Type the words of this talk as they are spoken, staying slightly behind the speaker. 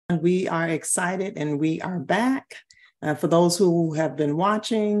We are excited and we are back. For those who have been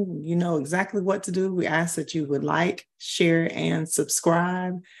watching, you know exactly what to do. We ask that you would like, share, and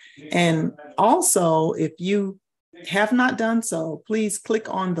subscribe. And also, if you have not done so, please click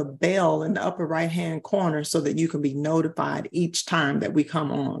on the bell in the upper right-hand corner so that you can be notified each time that we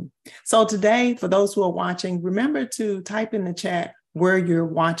come on. So today, for those who are watching, remember to type in the chat where you're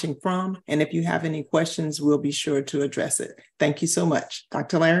watching from. And if you have any questions, we'll be sure to address it. Thank you so much.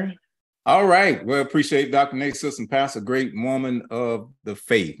 Dr. Larry? All right. Well, appreciate Dr. Nixon and Pastor, great woman of the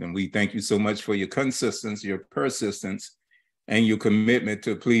faith. And we thank you so much for your consistency, your persistence, and your commitment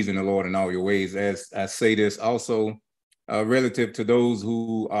to pleasing the Lord in all your ways. As I say this also relative to those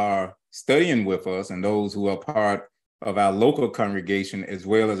who are studying with us and those who are part of our local congregation, as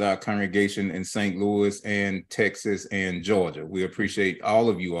well as our congregation in St. Louis and Texas and Georgia. We appreciate all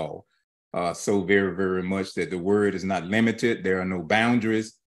of you all so very, very much that the word is not limited. There are no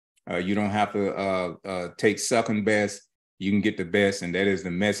boundaries. You don't have to take second best. You can get the best, and that is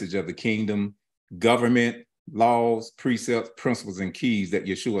the message of the kingdom, government, laws, precepts, principles, and keys that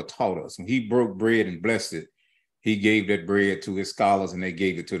Yeshua taught us. When he broke bread and blessed it, he gave that bread to his scholars and they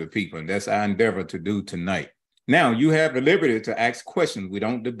gave it to the people. And that's our endeavor to do tonight. Now, you have the liberty to ask questions. We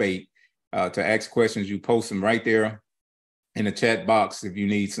don't debate. To ask questions, you post them right there in the chat box if you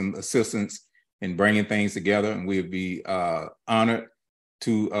need some assistance in bringing things together. And we'll be honored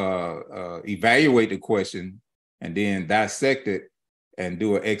to evaluate the question and then dissect it and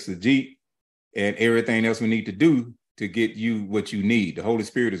do an exegete and everything else we need to do to get you what you need. The Holy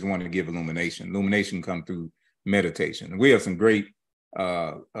Spirit is the one to give illumination. Illumination comes through meditation. We have some great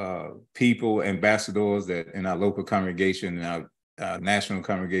people, ambassadors that in our local congregation and our national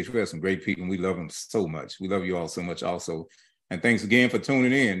congregation. We have some great people and we love them so much. We love you all so much also. And thanks again for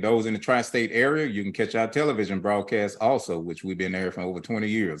tuning in. Those in the tri-state area, you can catch our television broadcast also, which we've been there for over 20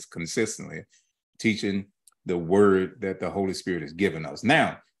 years, consistently teaching the word that the Holy Spirit has given us.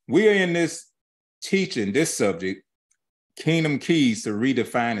 Now, we are in this teaching, this subject, Kingdom Keys to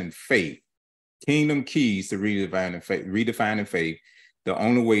Redefining Faith. Kingdom Keys to Redefining Faith. Redefining faith, the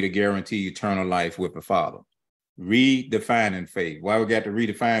only way to guarantee eternal life with the Father. Redefining faith. Why we got to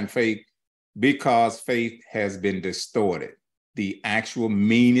redefine faith? Because faith has been distorted. The actual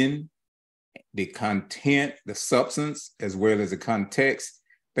meaning, the content, the substance, as well as the context,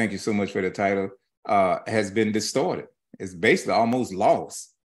 thank you so much for the title, has been distorted. It's basically almost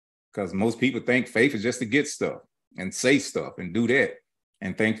lost because most people think faith is just to get stuff and say stuff and do that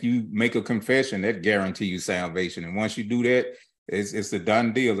and think you make a confession that guarantee you salvation. And once you do that, it's a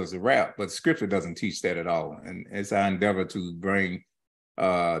done deal, it's a wrap. But scripture doesn't teach that at all. And it's our endeavor to bring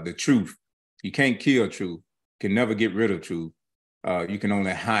the truth. You can't kill truth, can never get rid of truth. You can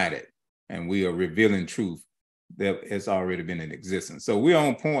only hide it. And we are revealing truth that has already been in existence. So we're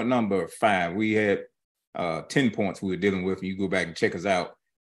on point number 5. We had 10 points we were dealing with. You go back and check us out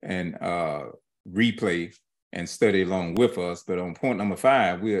and replay and study along with us. But on point number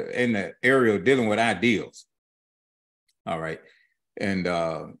 5, we're in the area of dealing with ideals. All right. And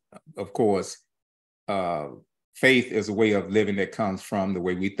of course, faith is a way of living that comes from the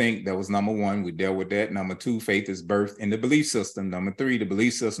way we think. That was number 1. We dealt with that. Number 2, faith is birthed in the belief system. Number 3, the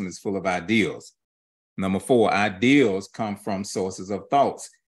belief system is full of ideals. Number 4, ideals come from sources of thoughts.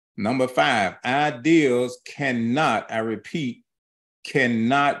 Number 5, ideals cannot, I repeat,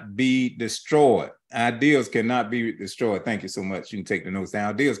 cannot be destroyed. Ideals cannot be destroyed. Thank you so much. You can take the notes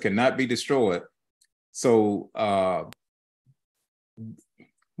down. Ideals cannot be destroyed. So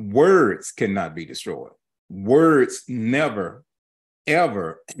words cannot be destroyed. Words never,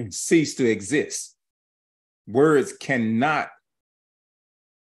 ever cease to exist. Words cannot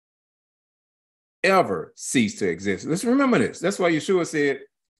ever cease to exist. Let's remember this. That's why Yeshua said,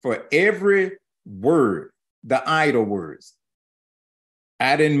 for every word, the idle words,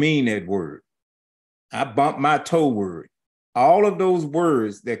 I didn't mean that word. I bumped my toe word. All of those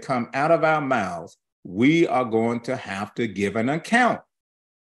words that come out of our mouths, we are going to have to give an account.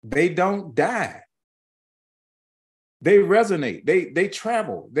 They don't die. They resonate. They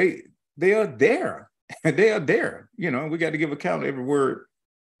travel. They are there. They are there. You know, we got to give account of every word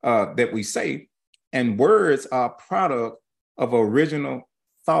that we say. And words are a product of original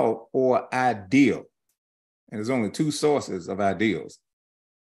thought or ideal. And there's only 2 sources of ideals.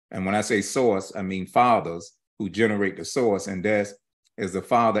 And when I say source, I mean fathers who generate the source. And that is the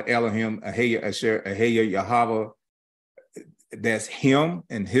Father Elohim, Ahaya, Asher, Ahaya, Yahweh. That's him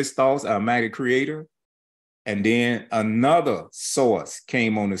and his thoughts, our mighty creator. And then another source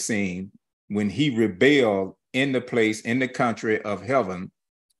came on the scene when he rebelled in the place, in the country of heaven,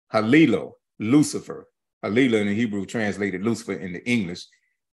 Halilo, Lucifer. Halilo in the Hebrew translated Lucifer in the English.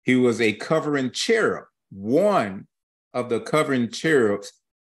 He was a covering cherub, one of the covering cherubs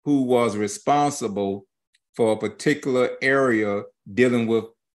who was responsible for a particular area dealing with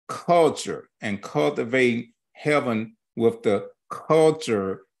culture and cultivating heaven with the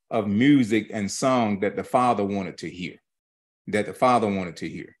culture of music and song that the Father wanted to hear,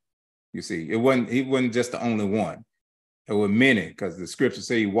 You see, he wasn't just the only one. There were many, because the scriptures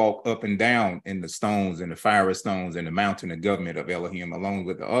say he walked up and down in the stones and the fiery stones and the mountain of government of Elohim along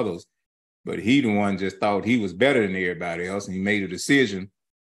with the others. But he, the one, just thought he was better than everybody else, and he made a decision.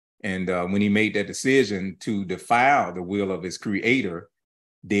 And when he made that decision to defile the will of his creator,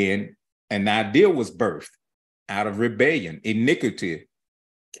 then an idea was birthed out of rebellion. Iniquity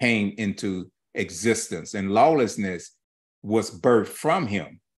came into existence, and lawlessness was birthed from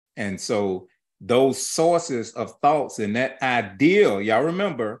him. And so those sources of thoughts and that idea, y'all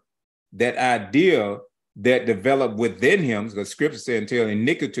remember that idea that developed within him, because scripture said until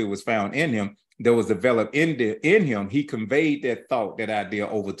iniquity was found in him, that was developed in him, he conveyed that thought, that idea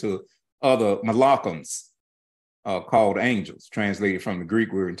over to other malachams, called angels, translated from the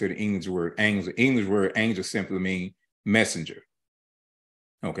Greek word into the English word angel. English word angel simply means messenger.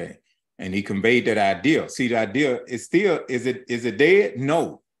 Okay. And he conveyed that idea. See, the idea is still, is it dead?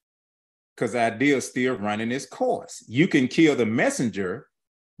 No. Because the idea is still running its course. You can kill the messenger,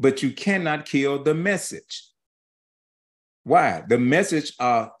 but you cannot kill the message. Why? The message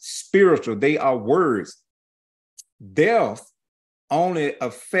are spiritual. They are words. Death only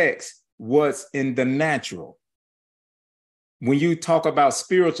affects what's in the natural. When you talk about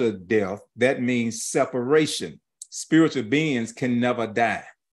spiritual death, that means separation. Spiritual beings can never die.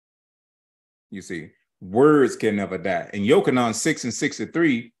 You see, words can never die. In Yochanan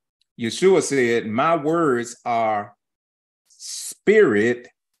 6:63, Yeshua said, my words are spirit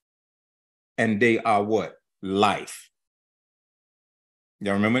and they are what? Life.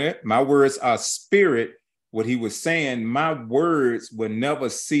 Y'all remember that? My words are spirit. What he was saying, my words will never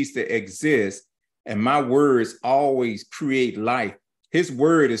cease to exist, and my words always create life. His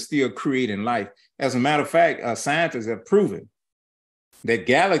word is still creating life. As a matter of fact, scientists have proven that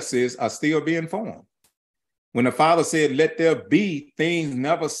galaxies are still being formed. When the Father said, let there be, things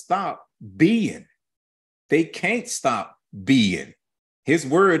never stop being. They can't stop being. His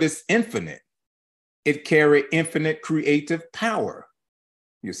word is infinite. It carries infinite creative power,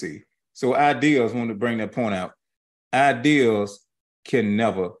 you see. So ideals, I want to bring that point out. Ideals can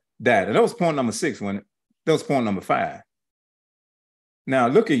never die. And that was point number 6. That was point number 5. Now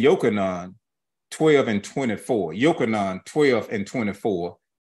look at Yochanan 12:24. Yochanan 12:24.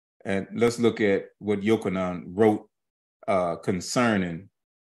 And let's look at what Yochanan wrote concerning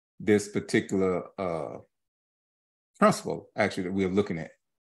this particular principle, actually, that we're looking at.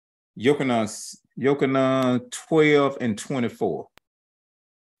 Yochanan 12:24.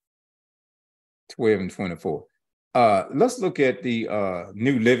 12:24. Let's look at the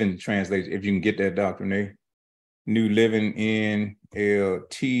New Living Translation, if you can get that, Dr. Nay. New Living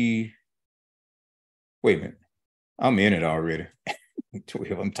NLT. Wait a minute. I'm in it already.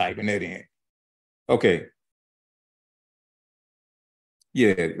 12, I'm typing that in. Okay.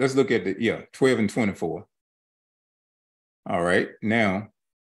 Yeah, let's look at 12:24. All right. Now,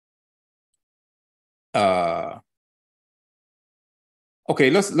 okay,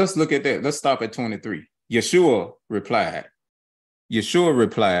 let's look at that. Let's stop at 23. Yeshua replied.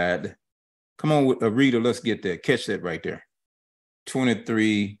 Come on, reader, let's get there. Catch that right there.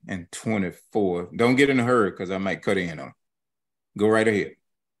 23 and 24. Don't get in a hurry because I might cut in on. Go right ahead.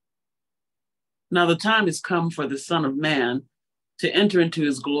 Now the time has come for the Son of Man to enter into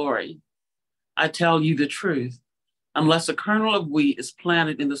his glory. I tell you the truth. Unless a kernel of wheat is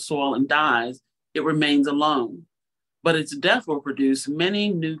planted in the soil and dies, it remains alone. But its death will produce many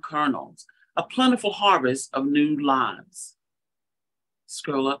new kernels, a plentiful harvest of new lives.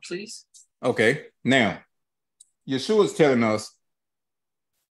 Scroll up, please. Okay. Now, Yeshua is telling us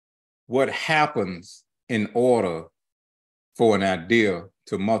what happens in order for an idea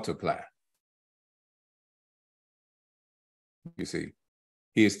to multiply. You see,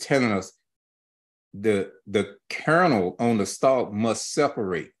 he is telling us the kernel on the stalk must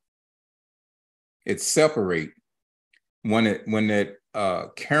separate. It separate when that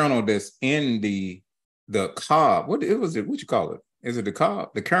kernel that's in the cob. What you call it? Is it the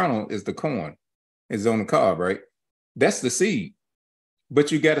cob? The kernel is the corn. It's on the cob, right? That's the seed.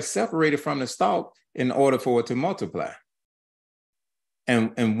 But you got to separate it from the stalk in order for it to multiply.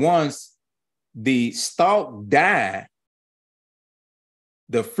 And once the stalk die,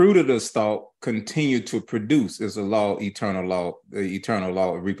 the fruit of the stalk continue to produce. Is a law, eternal law, the eternal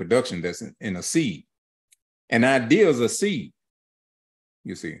law of reproduction that's in a seed. An idea is a seed.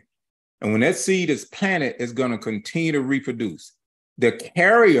 you see. And when that seed is planted, it's going to continue to reproduce. The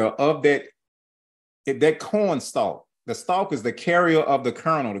carrier of that corn stalk, the stalk is the carrier of the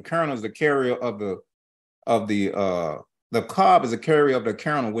kernel. The kernel is the carrier of the cob is a carrier of the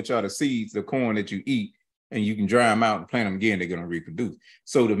kernel, which are the seeds, the corn that you eat, and you can dry them out and plant them again. They're going to reproduce.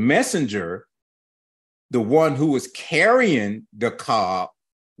 So the messenger, the one who is carrying the cob,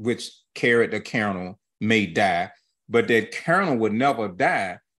 which carried the kernel, may die, but that kernel would never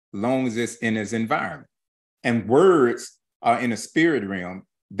die long as it's in its environment. And words are in the spirit realm.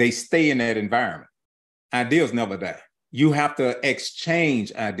 They stay in that environment. Ideas never die. You have to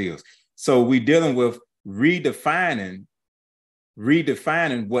exchange ideas. So we're dealing with redefining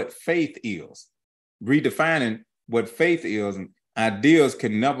what faith is. Redefining what faith is, and ideas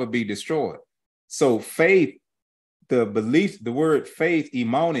can never be destroyed. So faith, the belief, the word faith,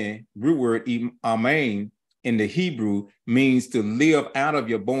 imone, root word amen, in the Hebrew means to live out of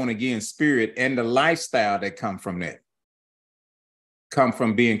your born again spirit and the lifestyle that come from that. Come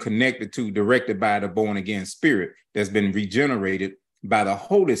from being connected to, directed by the born again spirit that's been regenerated by the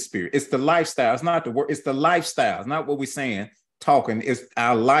Holy Spirit. It's the lifestyle. It's not the word. It's the lifestyle. It's not what we're saying, talking. It's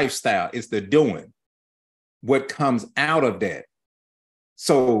our lifestyle. It's the doing. What comes out of that.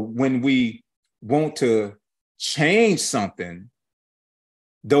 So when we want to change something,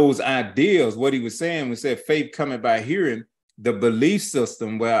 those ideas, what he was saying, we said faith coming by hearing, the belief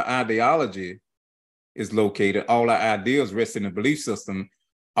system where our ideology is located, all our ideas rest in the belief system.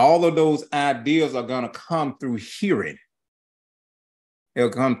 All of those ideas are going to come through hearing. They'll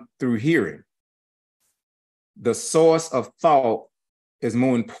come through hearing. The source of thought is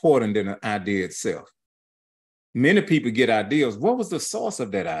more important than the idea itself. Many people get ideas. What was the source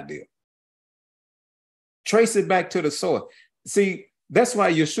of that idea? Trace it back to the source. See, that's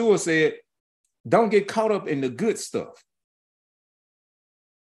why Yeshua said, don't get caught up in the good stuff.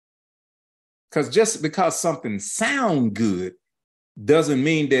 Because just because something sounds good doesn't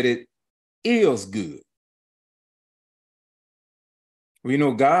mean that it is good. We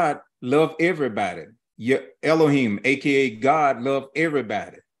know God loved everybody. Elohim, aka God, loved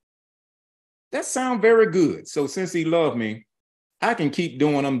everybody. That sounds very good. So since he loved me, I can keep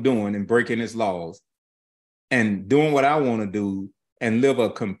doing what I'm doing and breaking his laws and doing what I want to do and live a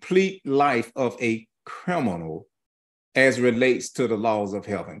complete life of a criminal as relates to the laws of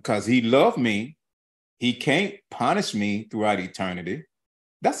heaven. Because he loved me. He can't punish me throughout eternity.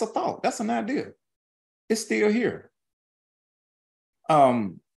 That's a thought. That's an idea. It's still here.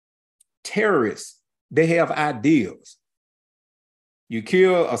 Terrorists, they have ideas. You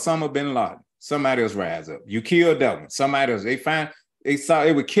kill Osama bin Laden, somebody else rise up. You kill that one, somebody else. They saw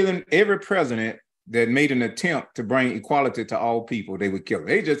they were killing every president that made an attempt to bring equality to all people. They would kill them.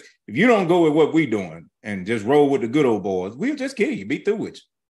 They just, if you don't go with what we're doing and just roll with the good old boys, we'll just kill you, be through with you.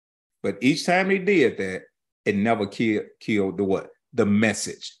 But each time they did that, it never killed the what? The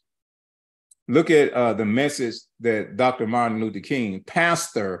message. Look at the message that Dr. Martin Luther King,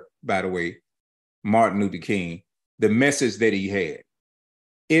 pastor, by the way, Martin Luther King, the message that he had.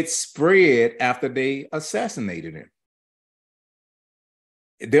 It spread after they assassinated him.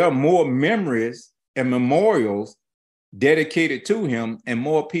 There are more memories and memorials dedicated to him and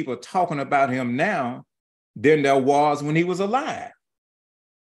more people talking about him now than there was when he was alive.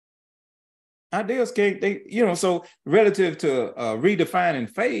 Ideas can't, so relative to redefining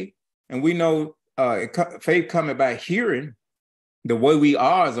faith, and we know faith coming by hearing, the way we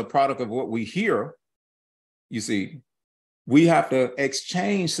are is a product of what we hear. You see, we have to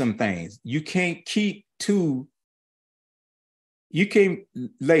exchange some things. You can't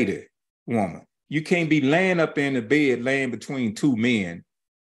lady, woman, you can't be laying up in the bed, laying between two men,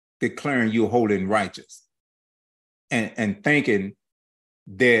 declaring you're holy and righteous and thinking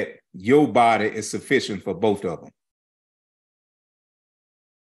that your body is sufficient for both of them.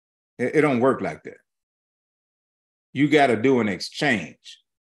 It don't work like that. You got to do an exchange.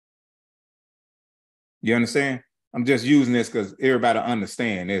 You understand? I'm just using this because everybody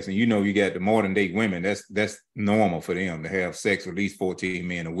understand this. And you got the modern day women, that's normal for them to have sex with at least 14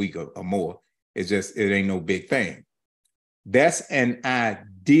 men a week or more. It's just, it ain't no big thing. That's an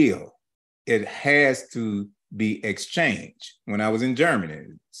ideal. It has to be exchanged. When I was in Germany,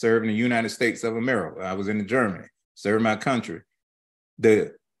 serving the United States of America, I was in Germany, serving my country.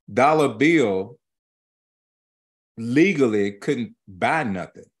 The dollar bill legally couldn't buy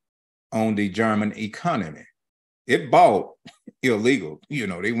nothing on the German economy. It bought illegal.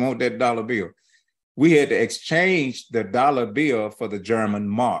 They want that dollar bill. We had to exchange the dollar bill for the German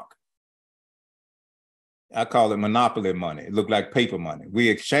mark. I call it monopoly money. It looked like paper money. We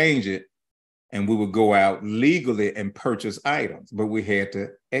exchange it and we would go out legally and purchase items, but we had to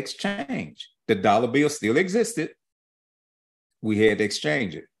exchange. The dollar bill still existed. We had to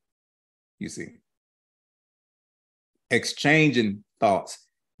exchange it, you see. Exchanging thoughts.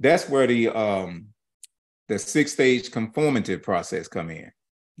 That's where the 6-stage conformative process come in.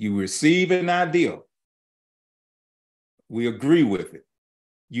 You receive an idea. We agree with it.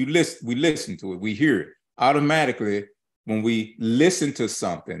 We listen to it. We hear it. Automatically, when we listen to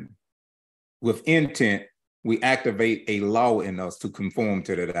something with intent, we activate a law in us to conform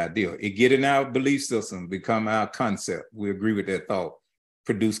to that idea. It get in our belief system, become our concept. We agree with that thought.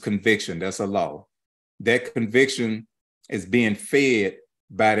 Produce conviction. That's a law. That conviction is being fed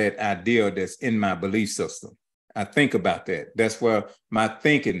by that idea that's in my belief system. I think about that. That's where my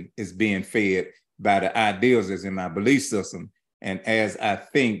thinking is being fed by the ideas that's in my belief system. And as I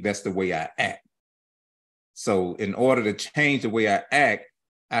think, that's the way I act. So in order to change the way I act,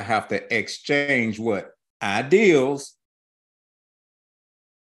 I have to exchange what? Ideals,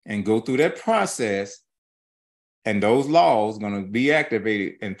 and go through that process. And those laws are going to be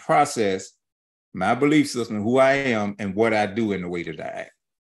activated and process my belief system, who I am, and what I do in the way that I act.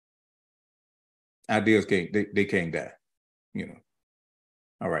 Ideas they can't die, you know.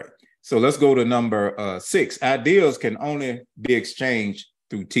 All right. So let's go to number 6. Ideals can only be exchanged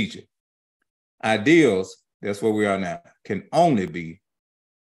through teaching. Ideals, that's where we are now, can only be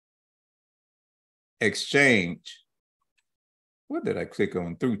exchanged. What did I click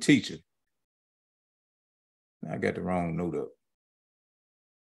on? Through teaching. I got the wrong note up.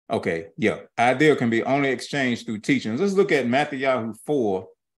 Okay, yeah. Ideal can be only exchanged through teaching. Let's look at Matthew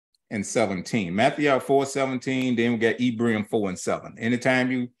 4:17. Matthew 4:17, then we got Hebrews 4:7.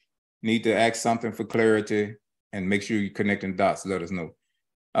 Anytime you need to ask something for clarity and make sure you're connecting dots, let us know.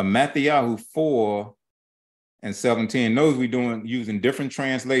 Matthew 4:17. Those we're using different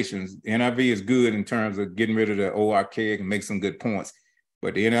translations. NIV is good in terms of getting rid of the old archaic and make some good points.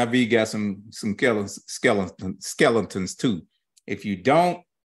 But the NIV got some skeletons too. If you don't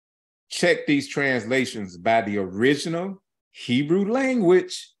check these translations by the original Hebrew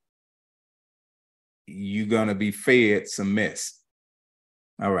language, you're going to be fed some mess.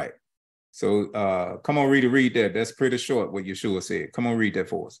 All right. So come on, read that. That's pretty short what Yeshua said. Come on, read that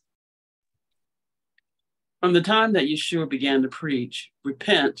for us. From the time that Yeshua began to preach,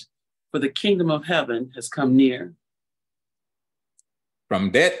 repent, for the kingdom of heaven has come near.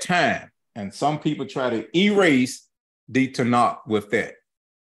 From that time, and some people try to erase the Tanakh with that.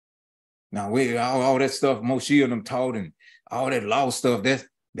 Now, all that stuff Moshe and them taught and all that law stuff,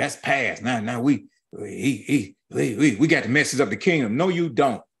 that's past. Now we got the message of the kingdom. No, you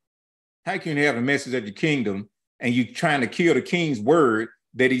don't. How can you have a message of the kingdom and you trying to kill the king's word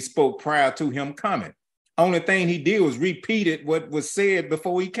that he spoke prior to him coming? Only thing he did was repeated what was said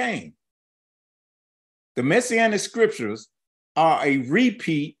before he came. The Messianic scriptures are a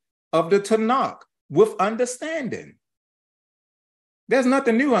repeat of the Tanakh with understanding. There's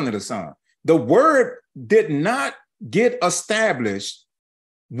nothing new under the sun. The word did not get established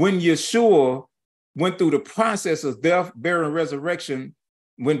when Yeshua went through the process of death, burial, and resurrection,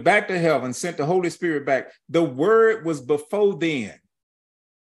 went back to heaven, sent the Holy Spirit back. The word was before then.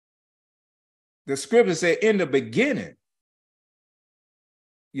 The scripture said in the beginning.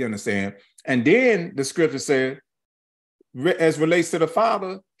 You understand? And then the scripture said, as relates to the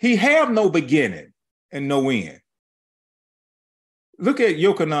Father, he have no beginning and no end. Look at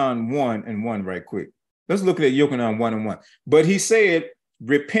Yochanan 1:1 right quick. Let's look at Yochanan 1:1. But he said,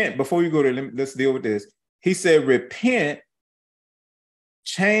 repent. Before you go there, let's deal with this. He said, repent,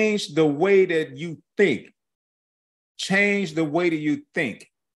 change the way that you think. Change the way that you think.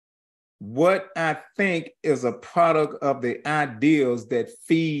 What I think is a product of the ideals that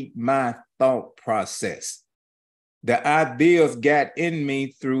feed my thought process. The ideas got in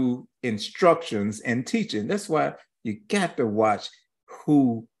me through instructions and teaching. That's why you got to watch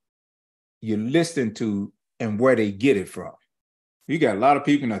who you listen to and where they get it from. You got a lot of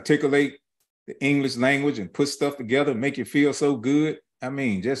people who articulate the English language and put stuff together and make you feel so good. I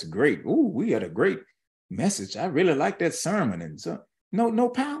mean, just great. Ooh, we had a great message. I really like that sermon. And so no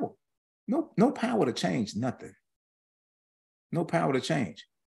power. No power to change nothing. No power to change.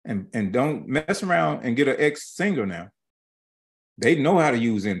 And don't mess around and get an ex-singer now. They know how to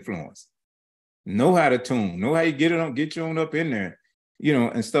use influence, know how to tune, know how you get you on up in there,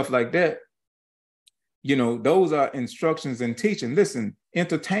 and stuff like that. Those are instructions and teaching. Listen,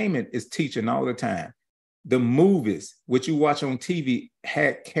 entertainment is teaching all the time. The movies, what you watch on TV,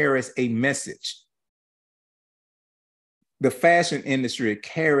 carries a message. The fashion industry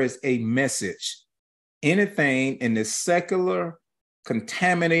carries a message. Anything in the secular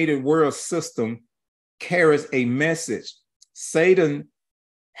contaminated world system carries a message. Satan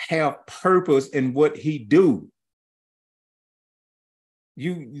have purpose in what he do.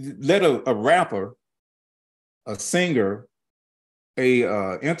 You let a rapper, a singer, a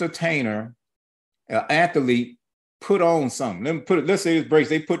entertainer, an athlete put on something. Let's say this bracelet,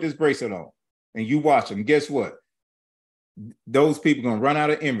 they put this bracelet on and you watch them. Guess what? Those people gonna run out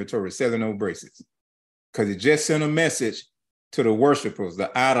of inventory selling those bracelets because it just sent a message to the worshipers,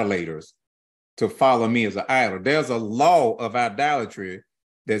 the idolaters, to follow me as an idol. There's a law of idolatry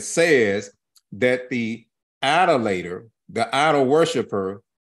that says that the idolater, the idol worshiper,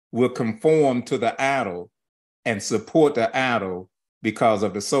 will conform to the idol and support the idol because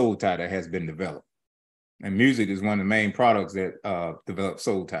of the soul tie that has been developed. And music is one of the main products that develop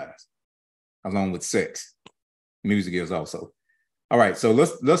soul ties, along with sex. Music is also. All right, so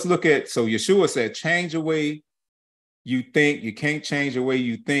let's look at, so Yeshua said, change the way you think. You can't change the way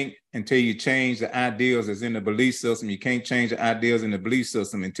you think until you change the ideas that's in the belief system. You can't change the ideas in the belief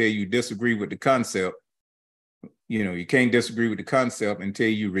system until you disagree with the concept. You know, you can't disagree with the concept until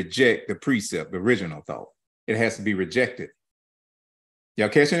you reject the precept, the original thought. It has to be rejected. Y'all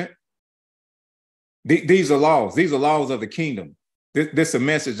catching it? These are laws. These are laws of the kingdom. This is a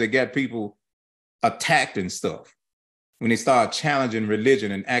message that got people attacked and stuff when they start challenging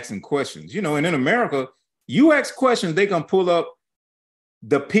religion and asking questions. You know, and in America, you ask questions, they gonna pull up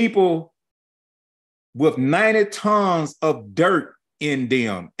the people with 90 tons of dirt in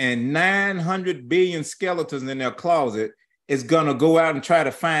them and 900 billion skeletons in their closet is gonna go out and try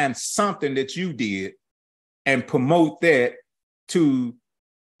to find something that you did and promote that to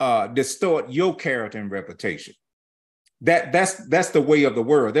distort your character and reputation. That's the way of the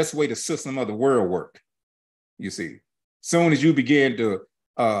world. That's the way the system of the world work. You see, soon as you begin to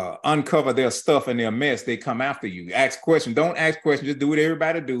uncover their stuff and their mess, they come after you. Ask questions. Don't ask questions. Just do what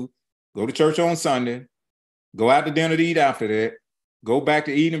everybody do. Go to church on Sunday. Go out to dinner to eat after that. Go back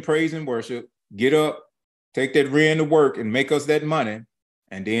to eating, praise, and worship. Get up, take that rent to work and make us that money.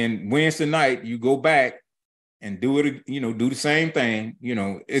 And then Wednesday night, you go back and do it, you know, do the same thing. You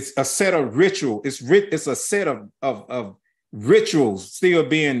know, it's a set of ritual. It's a set of rituals still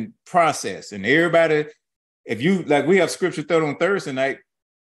being processed. And everybody, if you, like we have scripture third on Thursday night,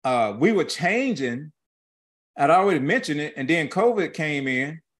 we were changing. I'd already mentioned it. And then COVID came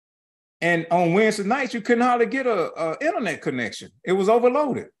in. And on Wednesday nights, you couldn't hardly get a internet connection. It was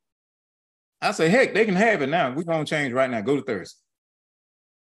overloaded. I said, heck, they can have it now. We're going to change right now. Go to Thursday.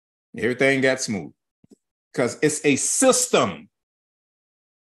 Everything got smooth. Because it's a system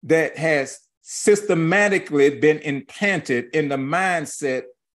that has systematically been implanted in the mindset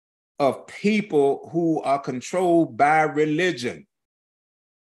of people who are controlled by religion.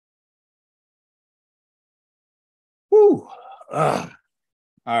 Whew. All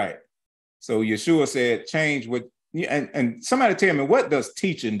right. So Yeshua said, change what, and somebody tell me, what does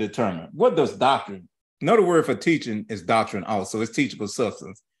teaching determine? What does doctrine? Another word for teaching is doctrine also. It's teachable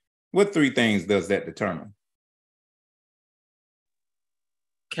substance. What three things does that determine?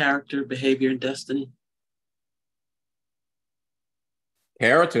 Character, behavior, and destiny.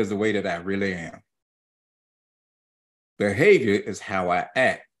 Character is the way that I really am. Behavior is how I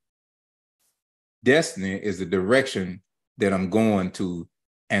act. Destiny is the direction that I'm going to,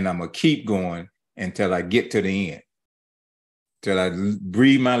 and I'm going to keep going until I get to the end. Till I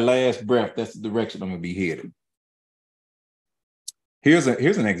breathe my last breath, that's the direction I'm going to be headed. Here's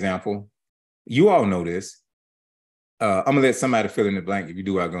an example. You all know this. I'm going to let somebody fill in the blank. If you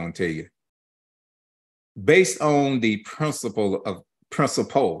do, I'm going to tell you. Based on the principles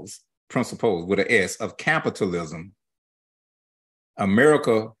with an S of capitalism,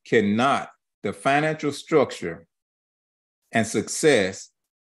 America cannot, the financial structure and success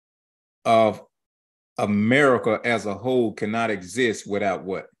of America as a whole cannot exist without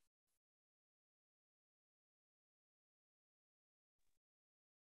what?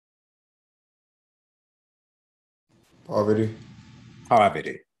 Poverty.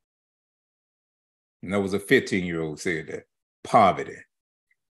 Poverty. And that was a 15-year-old said that. Poverty.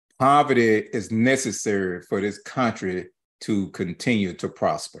 Poverty is necessary for this country to continue to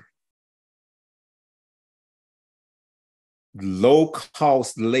prosper.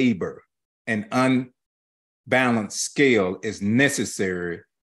 Low-cost labor and unbalanced scale is necessary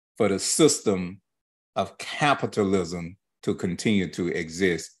for the system of capitalism to continue to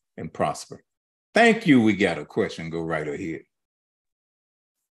exist and prosper. Thank you. We got a question. Go right ahead.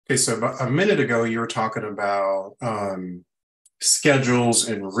 Okay, so about a minute ago, you were talking about schedules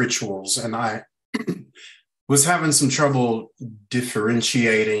and rituals, and I was having some trouble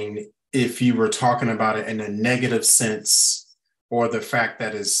differentiating if you were talking about it in a negative sense or the fact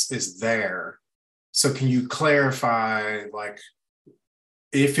that is there. So can you clarify, like,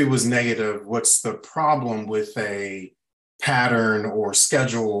 if it was negative, what's the problem with a pattern or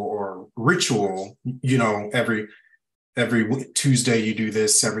schedule or ritual? You know, every Tuesday you do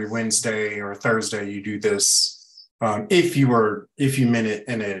this, every Wednesday or Thursday you do this. If you meant it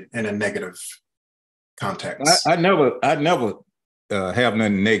in a negative context. I never have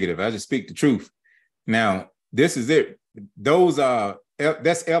nothing negative. I just speak the truth. Now, this is it.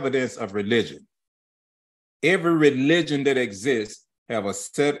 That's evidence of religion. Every religion that exists have a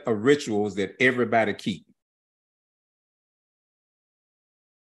set of rituals that everybody keep.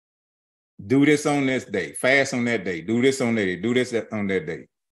 Do this on this day, fast on that day, do this on that day, do this on that day.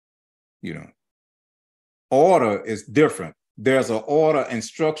 You know, order is different. There's an order and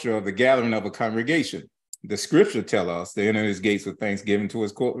structure of the gathering of a congregation. The scripture tell us to enter his gates with thanksgiving, to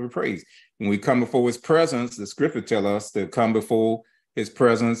his court with praise. When we come before his presence, the scripture tell us to come before his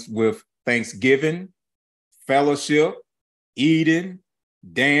presence with thanksgiving, fellowship, eating,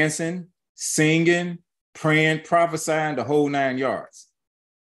 dancing, singing, praying, prophesying, the whole 9 yards.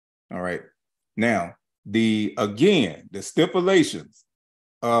 All right. Now, the stipulations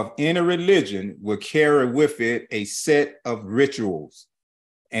of any religion will carry with it a set of rituals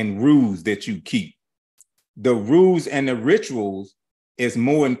and rules that you keep. The rules and the rituals is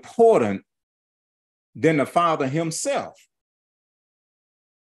more important than the Father himself.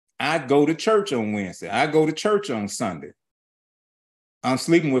 I go to church on Wednesday. I go to church on Sunday. I'm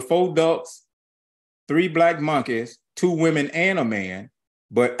sleeping with 4 ducks, 3 black monkeys, 2 women and a man,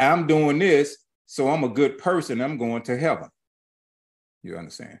 but I'm doing this, so I'm a good person. I'm going to heaven. You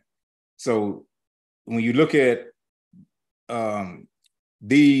understand? So when you look at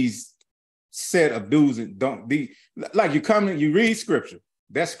these set of do's and don't be like, you come and you read scripture.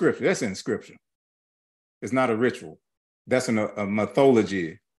 That's scripture. That's in scripture. It's not a ritual. That's a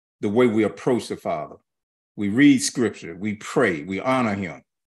mythology, the way we approach the Father. We read scripture, we pray, we honor him,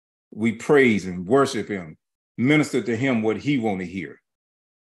 we praise and worship him, minister to him what he want to hear.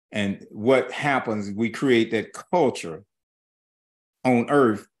 And what happens, we create that culture on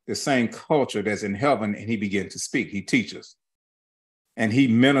earth, the same culture that's in heaven, and he began to speak. He teaches. And he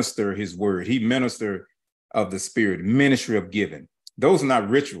minister his word. He minister of the spirit, ministry of giving. Those are not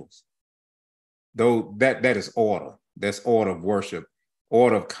rituals. Though that is order. That's order of worship,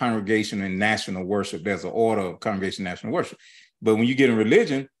 order of congregation and national worship. There's an order of congregation and national worship. But when you get in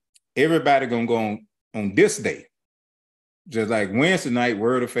religion, everybody gonna go on this day. Just like Wednesday night,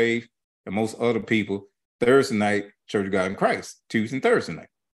 Word of Faith, and most other people, Thursday night, Church of God in Christ, Tuesday and Thursday night.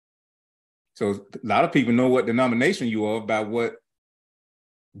 So a lot of people know what denomination you are by what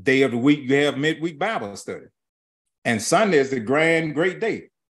day of the week you have midweek Bible study. And Sunday is the great day.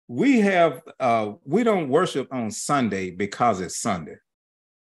 We don't worship on Sunday because it's Sunday.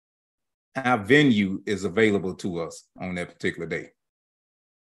 Our venue is available to us on that particular day.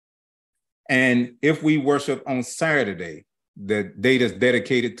 And if we worship on Saturday, the day that's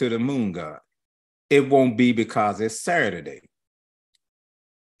dedicated to the moon god, it won't be because it's Saturday.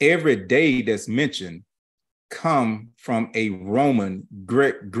 Every day that's mentioned come from a Roman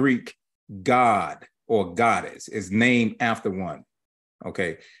Greek god or goddess. Is named after one.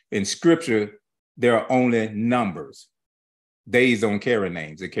 Okay. In scripture, there are only numbers. Days don't carry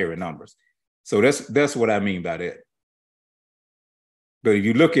names, they carry numbers. So that's what I mean by that. But if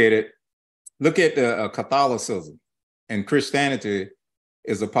you look at it, look at the Catholicism, and Christianity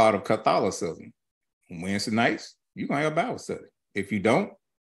is a part of Catholicism. On Wednesday nights, you're gonna have a Bible study. If you don't,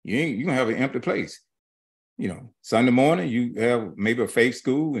 you're gonna have an empty place. You know, Sunday morning, you have maybe a faith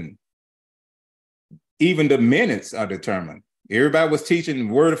school, and even the minutes are determined. Everybody was teaching,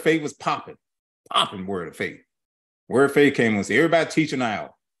 Word of Faith was popping Word of Faith. Word of Faith came and said, everybody teaching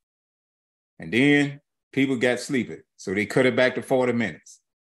out. And then people got sleepy, so they cut it back to 40 minutes.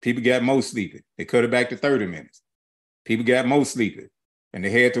 People got more sleepy. They cut it back to 30 minutes. People got more sleepy, and they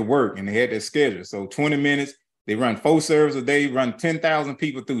had to work, and they had their schedule. So 20 minutes, they run 4 services a day, run 10,000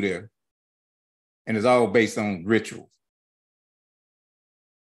 people through there. And it's all based on rituals,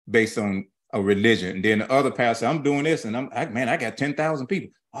 based on a religion. And then the other pastor, I'm doing this, and I got 10,000 people.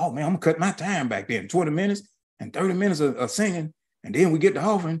 Oh man, I'm gonna cut my time back then, 20 minutes and 30 minutes of singing. And then we get the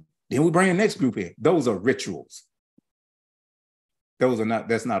offering, then we bring the next group in. Those are rituals.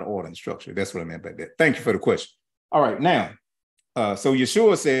 That's not order and structure. That's what I meant by that. Thank you for the question. All right, now, so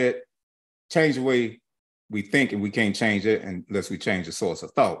Yeshua said, change the way we think, and we can't change it unless we change the source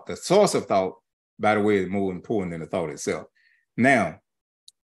of thought. The source of thought, by the way, is more important than the thought itself. Now,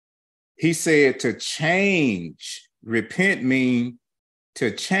 he said to change. Repent means to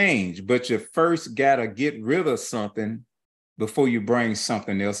change, but you first got to get rid of something before you bring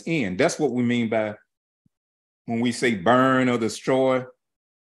something else in. That's what we mean by when we say burn or destroy.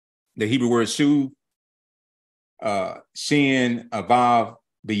 The Hebrew word shuv, shin, vav,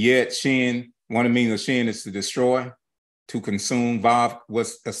 biyet, shin. One of the meanings of shin is to destroy, to consume. Vav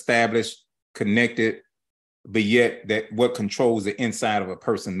was established, connected, biyet, that what controls the inside of a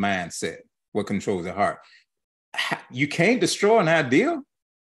person's mindset, what controls the heart. You can't destroy an idea,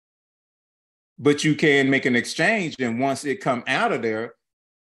 but you can make an exchange, and once it come out of there,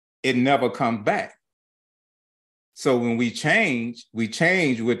 it never comes back. So when we change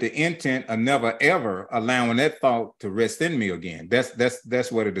with the intent of never ever allowing that thought to rest in me again.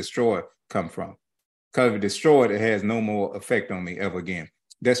 That's where the destroy come from. Because if it destroyed, it has no more effect on me ever again.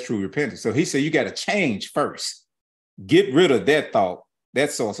 That's true repentance. So he said, you got to change first. Get rid of that thought,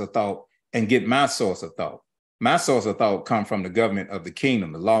 that source of thought, and get my source of thought. My source of thought come from the government of the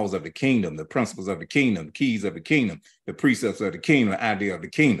kingdom, the laws of the kingdom, the principles of the kingdom, the keys of the kingdom, the precepts of the kingdom, the idea of the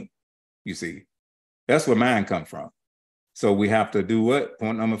kingdom. You see, that's where mine come from. So we have to do what?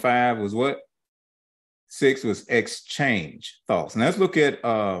 Point number 5 was what? 6 was exchange thoughts. And let's look at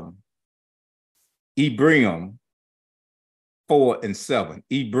Ephraim 4 and 7.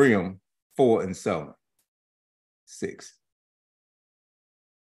 Ephraim 4 and 7. 6.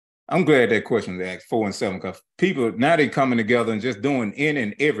 I'm glad that question was asked 4 and 7, because people now they coming together and just doing any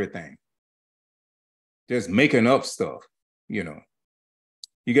and everything, just making up stuff. You know,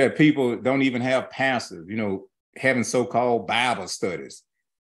 you got people don't even have pastors. You know, having so-called Bible studies,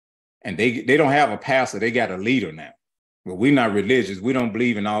 and they don't have a pastor. They got a leader now. But we're not religious. We don't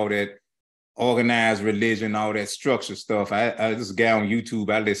believe in all that organized religion, all that structure stuff. This guy on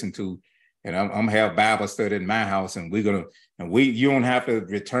YouTube I listen to, and I'm gonna have Bible study in my house, and you don't have to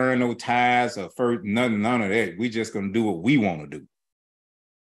return no tithes or first, none of that. We just gonna do what we want to do.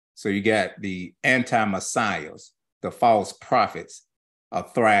 So you got the anti-messiahs, the false prophets are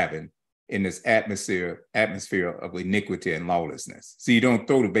thriving in this atmosphere of iniquity and lawlessness. So you don't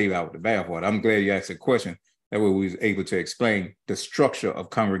throw the baby out with the bathwater. I'm glad you asked a question. That way we was able to explain the structure of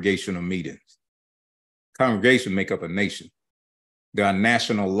congregational meetings. Congregation make up a nation. There are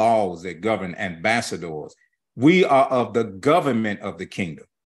national laws that govern ambassadors. We are of the government of the kingdom,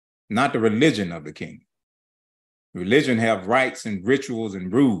 not the religion of the kingdom. Religion have rights and rituals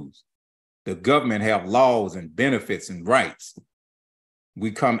and rules. The government have laws and benefits and rights.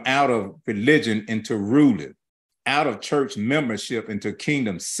 We come out of religion into ruling, out of church membership into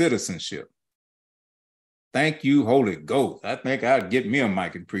kingdom citizenship. Thank you, Holy Ghost. I think I'll get me a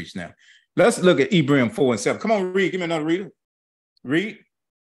mic and preach now. Let's look at Ephraim 4 and 7. Come on, read. Give me another reader. Read.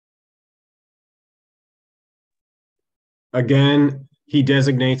 Again, he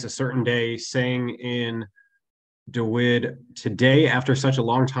designates a certain day, saying in Dawid, today, after such a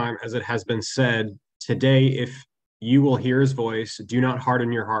long time as it has been said, today, if you will hear his voice, do not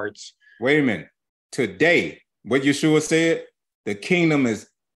harden your hearts. Wait a minute. Today, what Yeshua said, the kingdom is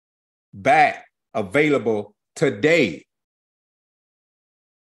back, available today.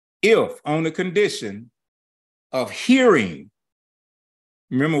 If on the condition of hearing,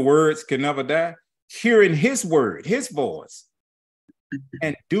 remember words can never die, hearing his word, his voice,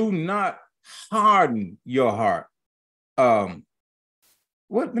 and do not harden your heart.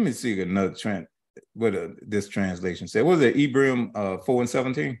 Let me see another what this translation said. What was it, Ephraim 4 and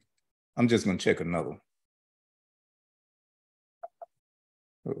 17? I'm just going to check another one.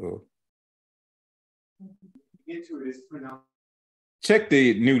 Uh-oh. Check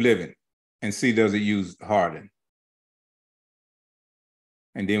the New Living and see, does it use harden?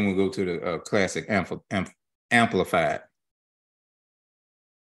 And then we'll go to the classic amplified.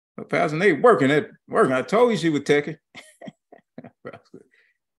 But Pastor Nate working. I told you she would take it.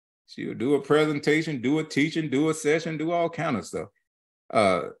 She'll do a presentation, do a teaching, do a session, do all kind of stuff.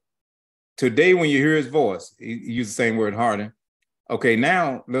 Today, when you hear his voice, he used the same word, harden. Okay,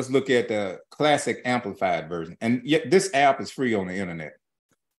 now let's look at the classic amplified version. And yet this app is free on the internet.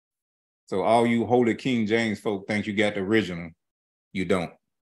 So all you Holy King James folk think you got the original. You don't.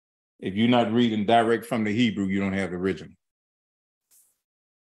 If you're not reading direct from the Hebrew, you don't have the original.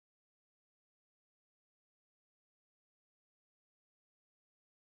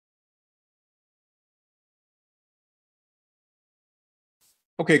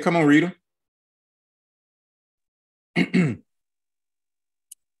 Okay, come on, read them.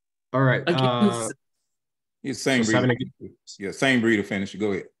 All right. Same reader. Yeah, same reader finish.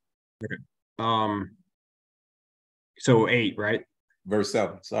 Go ahead. Okay. So 8, right? Verse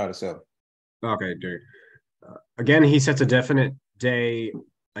 7. Start at 7. Okay, dude. Again, he sets a definite day,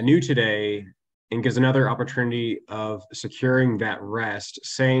 a new today, and gives another opportunity of securing that rest,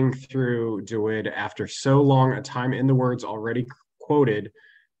 saying through Dawid, after so long a time in the words already quoted,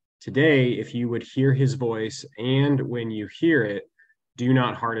 today, if you would hear his voice, and when you hear it, do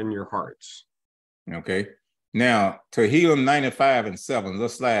not harden your hearts. Okay. Now, Tehillim 95:7,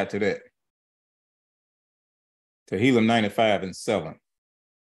 let's slide to that. Tehillim 95:7.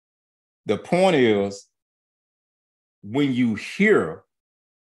 The point is, when you hear,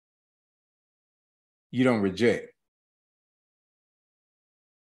 you don't reject.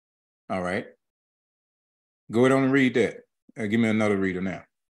 All right. Go ahead on and read that. Give me another reader now.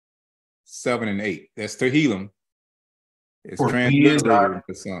 7 and 8. That's Tehillim. It's transliterated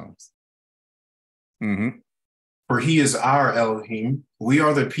into Psalms. Mm-hmm. For he is our Elohim. We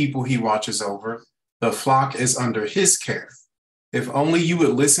are the people he watches over. The flock is under his care. If only you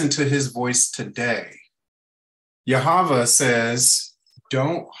would listen to his voice today. Yahweh says,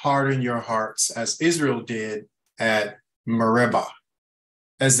 don't harden your hearts as Israel did at Meribah,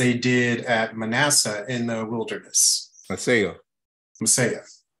 as they did at Manasseh in the wilderness. Messiah.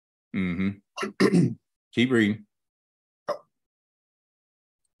 Mm-hmm. Keep reading.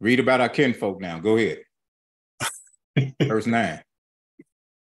 Read about our kinfolk now. Go ahead. Verse 9.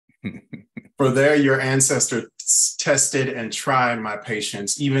 For there your ancestors tested and tried my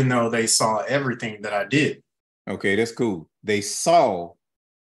patience, even though they saw everything that I did. Okay, that's cool. They saw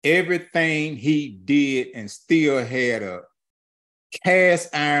everything he did and still had a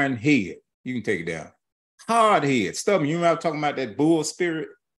cast iron head. You can take it down. Hard head, stubborn. You remember talking about that bull spirit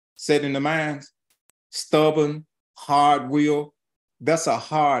set in the minds? Stubborn, hard will. That's a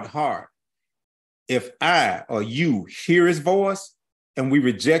hard heart. If I or you hear his voice and we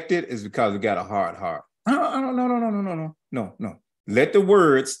reject it, it's because we got a hard heart. No. Let the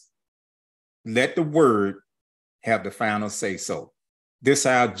word have the final say so. This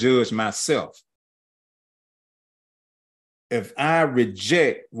I'll judge myself. If I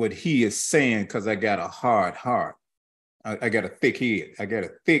reject what he is saying because I got a hard heart, I got a thick head. I got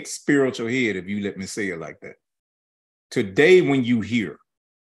a thick spiritual head, if you let me say it like that. Today, when you hear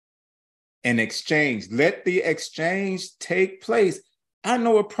an exchange, let the exchange take place. I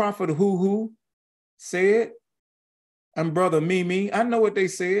know a prophet who said, and brother Mimi, I know what they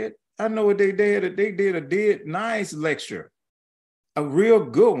said. I know what they did. They did a nice lecture, a real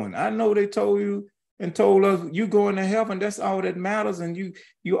good one. I know they told you and told us you going to heaven. That's all that matters. And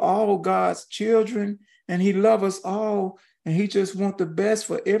you all God's children, and he loves us all. And he just wants the best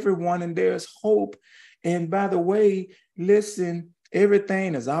for everyone. And there's hope. And by the way, listen,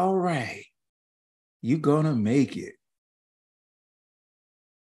 everything is all right. You're going to make it.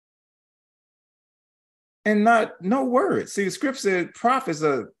 And no words. See, the scripture said prophets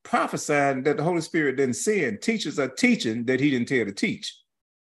are prophesying that the Holy Spirit didn't send. Teachers are teaching that he didn't tell to teach.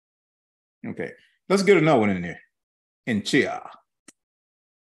 Okay, let's get another one in there. In Chia.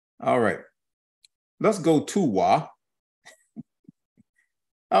 All right. Let's go to Wa.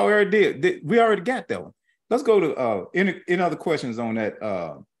 I already did. We already got that one. Let's go to any other questions on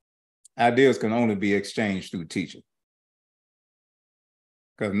that. Ideas can only be exchanged through teaching.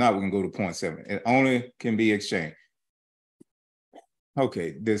 Because now we can go to point 7. It only can be exchanged.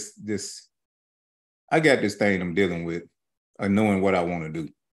 Okay, this I got this thing I'm dealing with, knowing what I want to do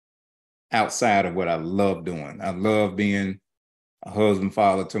outside of what I love doing. I love being a husband,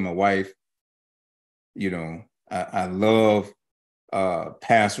 father to my wife. You know, I love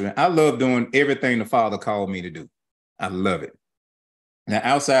pastoring. I love doing everything the Father called me to do. I love it. Now,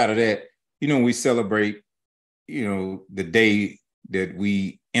 outside of that, you know, we celebrate, you know, the day that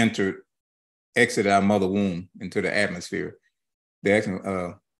we exited our mother womb into the atmosphere. They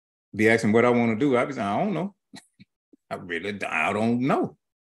be asking what I want to do. I be saying, I don't know. I don't know.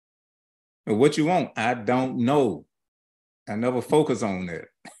 But what you want, I don't know. I never focus on that.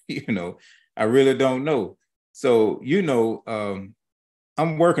 You know, I really don't know. So, you know,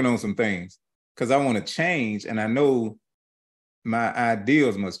 I'm working on some things because I want to change, and I know my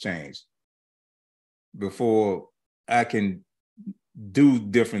ideals must change before I can do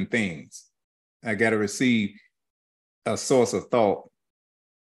different things. I got to receive a source of thought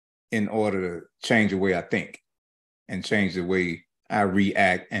in order to change the way I think and change the way I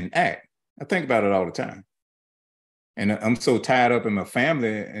react and act. I think about it all the time. And I'm so tied up in my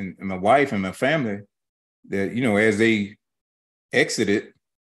family and my wife and my family that, you know, as they exited,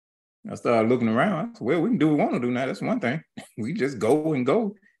 I started looking around. Said, well, we can do what we want to do now. That's one thing. We just go and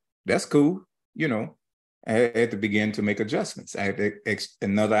go. That's cool. You know, I had to begin to make adjustments. I had to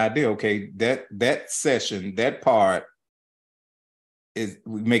another idea. Okay, that session, that part is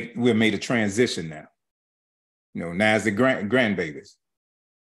we made a transition now. You know, now it's the grandbabies.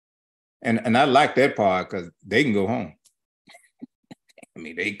 And I like that part because they can go home. I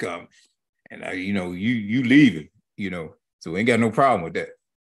mean, they come and you leaving, so we ain't got no problem with that.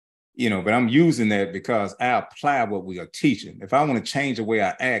 But I'm using that because I apply what we are teaching. If I want to change the way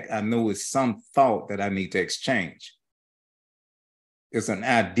I act, I know it's some thought that I need to exchange. It's an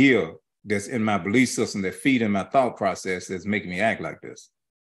idea that's in my belief system that feed in my thought process that's making me act like this.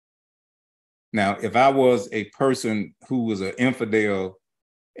 Now, if I was a person who was an infidel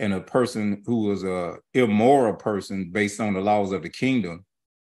and a person who was a immoral person based on the laws of the kingdom,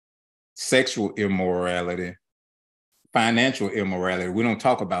 sexual immorality, financial immorality, we don't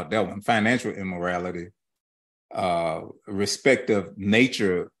talk about that one, financial immorality, respect of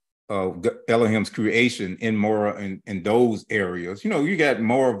nature of Elohim's creation in moral in those areas. You got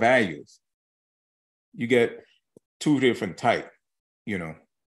moral values. You get two different types,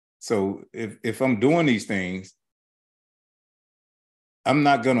 So if I'm doing these things, I'm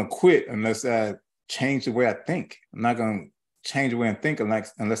not gonna quit unless I change the way I think. I'm not gonna change the way I think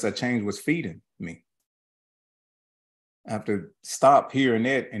unless I change what's feeding me. I have to stop hearing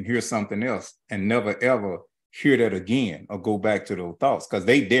that and hear something else and never ever hear that again or go back to those thoughts because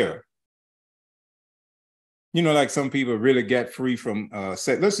they there. Like some people really get free from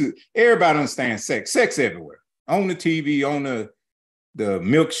sex. Listen, everybody understands sex. Sex everywhere. On the TV, on the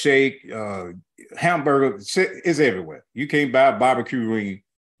milkshake, hamburger, is everywhere. You can't buy a barbecue ring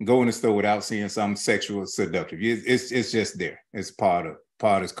and go in the store without seeing something sexual seductive. It's just there. It's part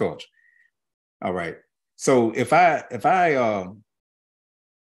of this culture. All right. So if I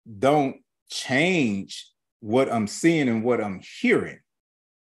don't change what I'm seeing and what I'm hearing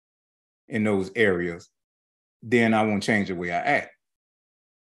in those areas, then I won't change the way I act.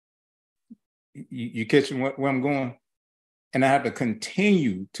 You catching where I'm going? And I have to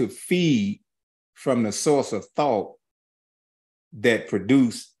continue to feed from the source of thought that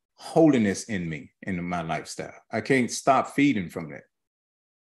produce holiness in me, in my lifestyle. I can't stop feeding from that.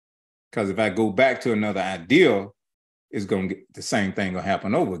 Because if I go back to another ideal, it's going to get the same thing will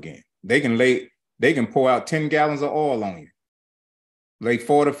happen over again. They can pour out 10 gallons of oil on you, lay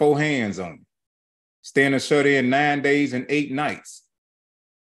 44 hands on you, stand and shut in 9 days and 8 nights.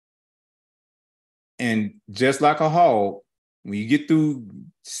 And just like a hog, when you get through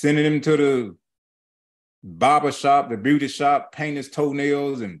sending them to the barber shop, the beauty shop, paint his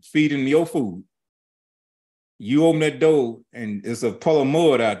toenails and feeding your food, you open that door and it's a puddle of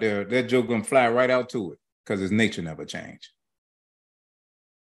mud out there, that joke gonna fly right out to it because his nature never changed.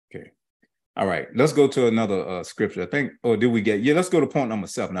 Okay. All right, let's go to another scripture. I think, let's go to point number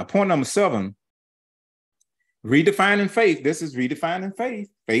 7. Now, point number 7, redefining faith. This is redefining faith.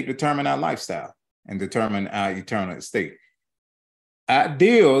 Faith determine our lifestyle and determine our eternal state.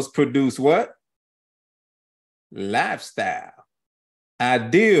 Ideals produce what? Lifestyle.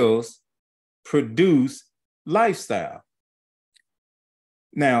 Ideals produce lifestyle.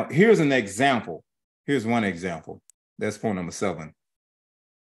 Now, here's an example. Here's one example. That's point number 7.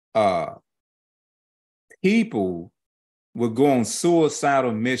 People would go on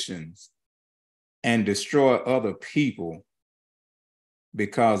suicidal missions and destroy other people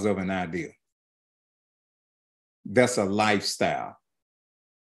because of an ideal. That's a lifestyle.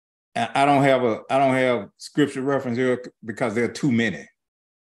 I don't have scripture reference here because there are too many.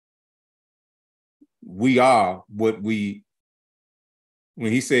 We are what when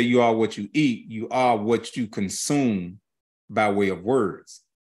he said you are what you eat, you are what you consume by way of words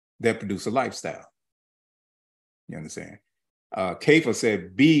that produce a lifestyle. You understand? Pt5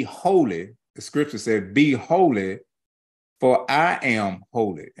 said, be holy. The scripture said, be holy, for I am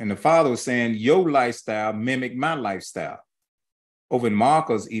holy. And the Father was saying, your lifestyle mimic my lifestyle. Over in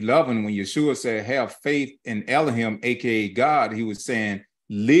Marcos 11, when Yeshua said, have faith in Elohim, aka God, he was saying,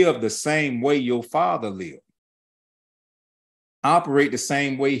 live the same way your father lived. Operate the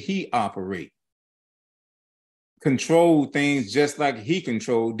same way he operated. Control things just like he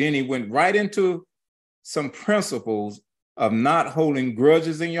controlled. Then he went right into some principles of not holding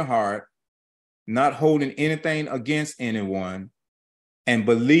grudges in your heart, not holding anything against anyone, and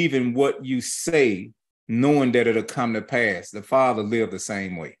believing what you say, knowing that it'll come to pass. The Father lived the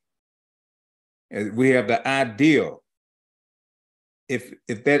same way. We have the ideal. If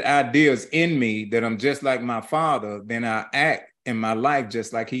that idea is in me, that I'm just like my Father, then I act in my life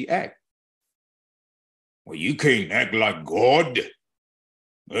just like he act. Well, you can't act like God.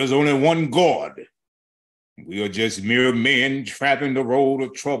 There's only one God. We are just mere men traveling the road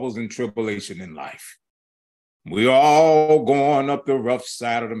of troubles and tribulation in life. We are all going up the rough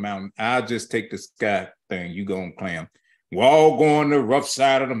side of the mountain. I'll just take the sky thing. You go and clam. We're all going the rough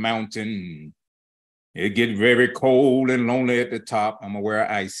side of the mountain. It get very cold and lonely at the top. I'm gonna wear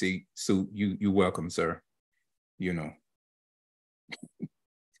an ice suit. You welcome, sir. You know.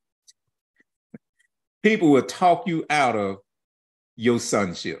 People will talk you out of your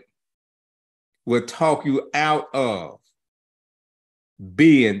sonship. Will talk you out of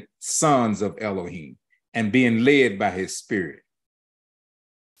being sons of Elohim and being led by his spirit.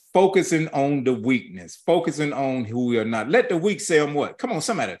 Focusing on the weakness, focusing on who we are not. Let the weak say I'm what? Come on,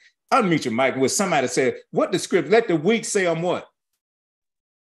 somebody, unmute your mic with somebody say, what the script? Let the weak say I'm what?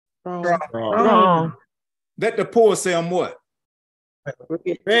 Wrong. Let the poor say I'm what?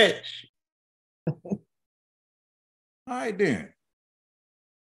 Rich. All right, then.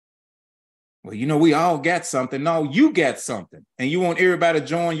 Well, you know, we all got something. No, you got something. And you want everybody to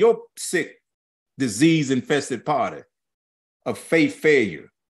join your sick, disease-infested party of faith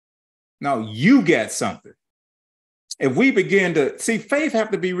failure. Now, you got something. If we begin to see, faith have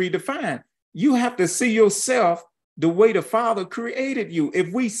to be redefined. You have to see yourself the way the Father created you.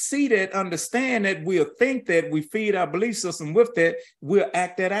 If we see that, understand that, we'll think that, we feed our belief system with that, we'll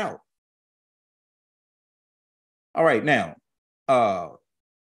act that out. All right, now,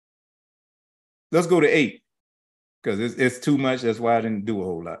 let's go to 8, because it's too much. That's why I didn't do a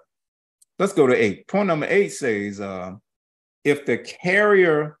whole lot. Let's go to 8. Point number 8 says, if the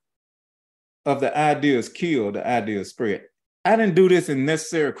carrier of the idea is killed, the idea is spread. I didn't do this in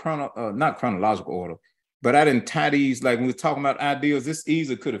necessary not chronological order, but I didn't tie these, like when we're talking about ideas, this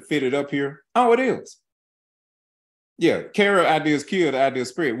easily could have fitted up here. Oh, it is. Yeah, carrier ideas killed, the idea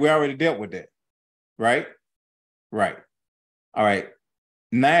spread. We already dealt with that, right? Right. All right.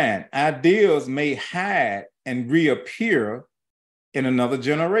 9, ideas may hide and reappear in another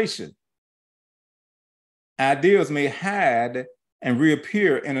generation. Ideas may hide and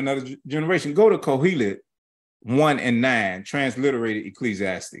reappear in another generation. Go to Kohelet 1 and 9, transliterated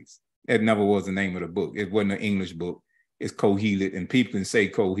Ecclesiastes. That never was the name of the book. It wasn't an English book. It's Kohelet, and people can say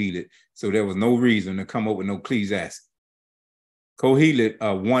Kohelet. So there was no reason to come up with no Ecclesiastes. Kohelet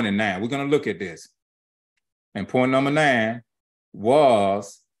 1 and 9. We're going to look at this. And point number 9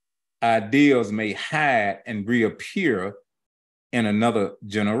 was ideas may hide and reappear in another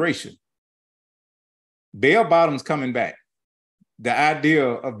generation. Bell bottoms coming back. The idea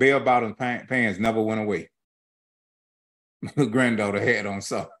of bell bottom pants never went away. My granddaughter had on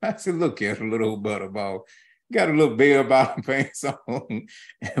something. I said, look at a little butterball. Got a little bell bottom pants on.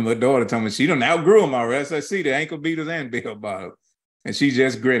 And my daughter told me she done outgrew them already. So I see the ankle beaters and bell bottom. And she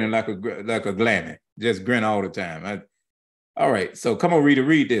just grinning like a glammy. Just grin all the time. All right, so come on,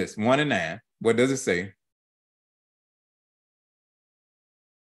 read this. 1 and 9. What does it say?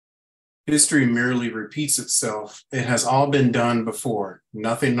 History merely repeats itself. It has all been done before.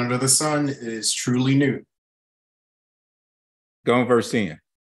 Nothing under the sun is truly new. Go on verse 10.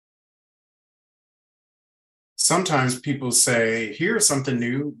 Sometimes people say, here's something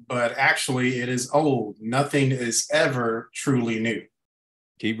new, but actually it is old. Nothing is ever truly new.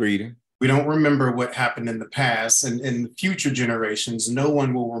 Keep reading. We don't remember what happened in the past, and in future generations, no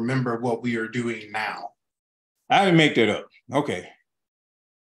one will remember what we are doing now. I didn't make that up. Okay.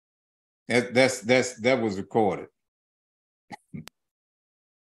 That was recorded.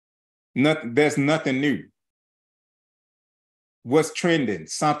 There's nothing new. What's trending?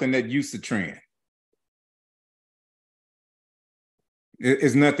 Something that used to trend.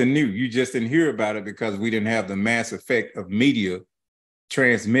 It's nothing new. You just didn't hear about it because we didn't have the mass effect of media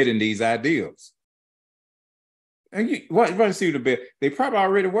transmitting these ideals. And you want to see the bell? They probably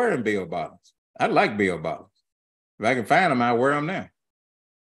already wearing bell bottoms. I like bell bottoms. If I can find them, I'll wear them now.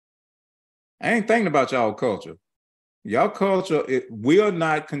 I ain't thinking about y'all culture. Y'all culture, it will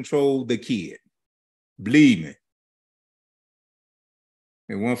not control the kid. Believe me.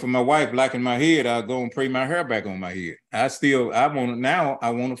 It went for my wife liking my head, I'll go and pray my hair back on my head. I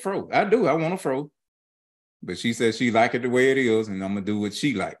want to fro. I want to fro. But she says she like it the way it is, and I'm going to do what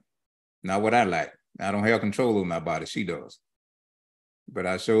she like, not what I like. I don't have control over my body. She does. But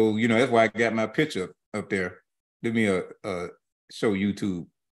I show, that's why I got my picture up there. Let me show YouTube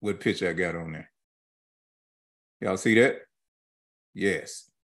what picture I got on there. Y'all see that?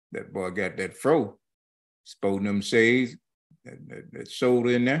 Yes. That boy got that fro. Sporting them shades, that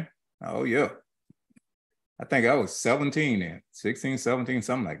shoulder in there. Oh, yeah. I think I was 17 then, 16, 17,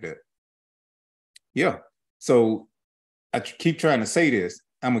 something like that. Yeah. So I keep trying to say this.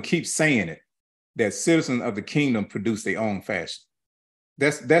 I'm going to keep saying it, that citizens of the kingdom produce their own fashion.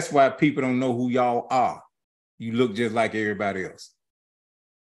 That's why people don't know who y'all are. You look just like everybody else.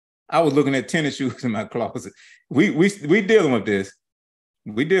 I was looking at tennis shoes in my closet. We dealing with this.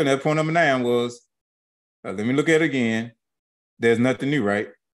 We dealing at point number 9 was, let me look at it again. There's nothing new, right?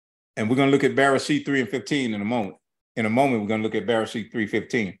 And we're going to look at Bereshit 3 and 15 in a moment. In a moment, we're going to look at Bereshit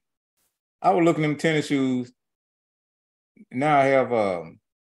 3:15. I was looking at them tennis shoes. Now I have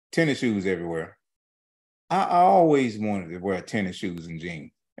tennis shoes everywhere. I always wanted to wear tennis shoes and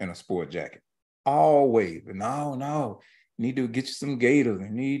jeans and a sport jacket. Always. But no, you need to get you some gaiters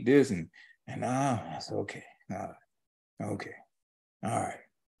and need this. And I said, okay. Okay. All right.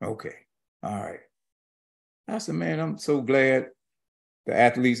 Okay. All right. I said, man, I'm so glad the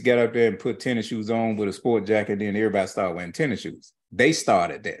athletes got up there and put tennis shoes on with a sport jacket, then everybody started wearing tennis shoes. They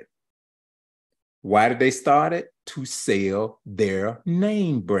started that. Why did they start it? To sell their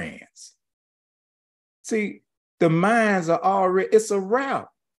name brands. See, the minds are already, it's a route.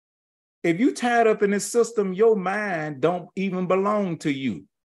 If you tied up in this system, your mind don't even belong to you.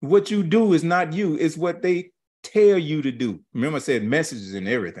 What you do is not you, it's what they tell you to do. Remember I said messages and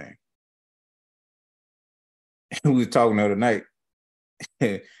everything. We were talking the other night.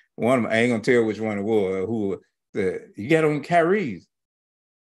 One of them, I ain't gonna tell which one it was, who said, you got on Kyrie's.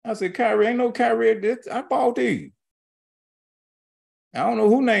 I said, Kyrie, ain't no Kyrie. I bought these. I don't know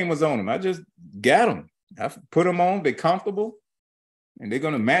who name was on them. I just got them. I put them on. They're comfortable. And they're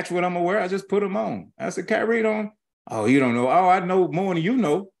going to match what I'm going to wear. I just put them on. I said, Kyrie, on. Oh, you don't know. Oh, I know more than you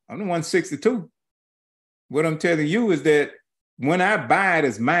know. I'm the 162. What I'm telling you is that when I buy it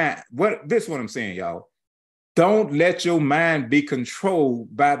as mine, this is what I'm saying, y'all. Don't let your mind be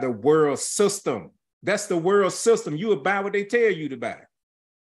controlled by the world system. That's the world system. You will buy what they tell you to buy.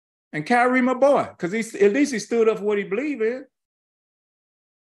 And Kyrie, my boy, because at least he stood up for what he believed in.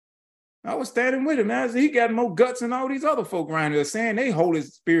 I was standing with him. Now he got more guts than all these other folk around here saying they Holy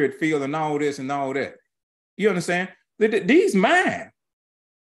Spirit filled and all this and all that. You understand? These mine.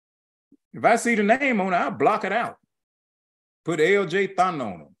 If I see the name on it, I'll block it out. Put LJ Thunder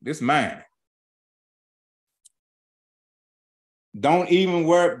on them. This mine. Don't even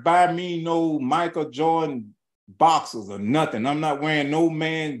buy me no Michael Jordan boxers or nothing. I'm not wearing no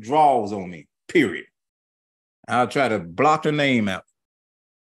man drawers on me, period. I'll try to block the name out.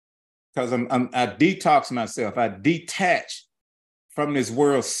 Because I detox myself. I detach from this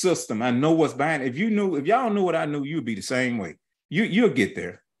world system. I know what's behind it. If y'all knew what I knew, you'd be the same way. You'll get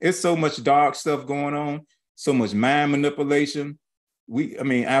there. It's so much dark stuff going on, so much mind manipulation.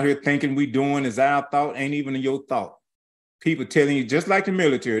 Out here thinking we doing is our thought, ain't even your thought. People telling you, just like the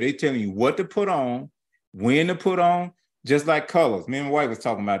military, they telling you what to put on, when to put on, just like colors. Me and my wife was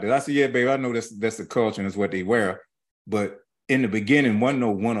talking about this. I said, yeah, babe, I know that's the culture and that's what they wear. But in the beginning, wasn't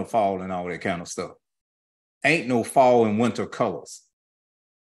no winter, fall, and all that kind of stuff. Ain't no fall and winter colors.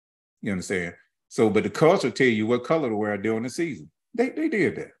 You understand? So, but the culture tell you what color to wear during the season. They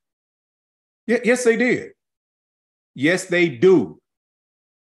did that. Yeah, yes, they did. Yes, they do.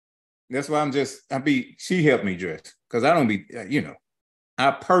 That's why she helped me dress. Because I don't be,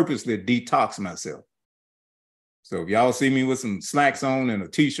 I purposely detox myself. So if y'all see me with some slacks on and a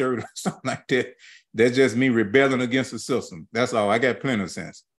t-shirt or something like that, that's just me rebelling against the system. That's all. I got plenty of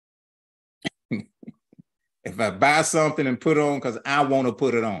sense. If I buy something and put it on because I want to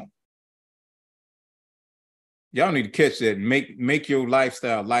put it on. Y'all need to catch that. Make your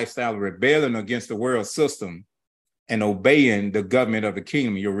lifestyle rebelling against the world system and obeying the government of the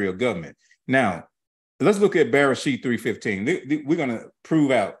kingdom, your real government. Now, let's look at Bereshit 3:15. We're going to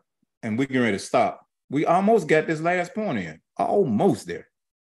prove out, and we're getting ready to stop. We almost got this last point in. Almost there.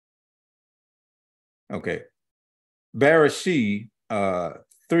 Okay. Bereshit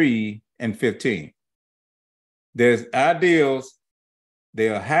 3:15. There's ideals,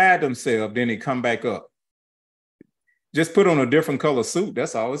 they'll hide themselves, then they come back up. Just put on a different color suit.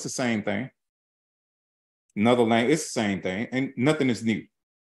 That's all. It's the same thing. Another language, it's the same thing. And nothing is new.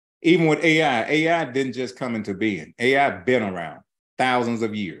 Even with AI didn't just come into being. AI been around thousands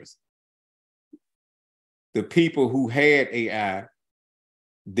of years. The people who had AI,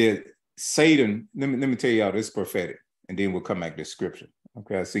 Satan, let me tell y'all, this is prophetic. And then we'll come back to scripture.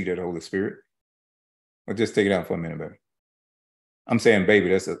 Okay, I see that, Holy Spirit. I'll just take it out for a minute, baby. I'm saying, baby,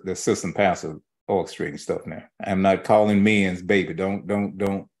 that's the system passive orchestrating stuff now. I'm not calling men's baby.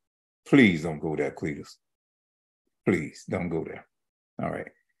 Don't, please don't go there, Cletus. Please don't go there. All right.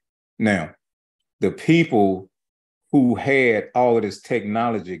 Now, the people who had all of this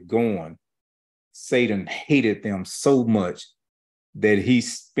technology going, Satan hated them so much that he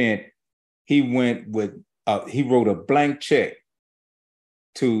wrote a blank check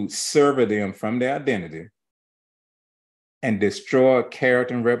to sever them from their identity and destroy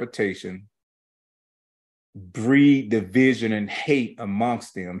character and reputation, breed division and hate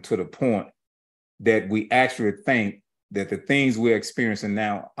amongst them to the point that we actually think that the things we're experiencing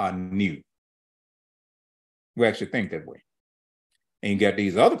now are new. We actually think that way. And you got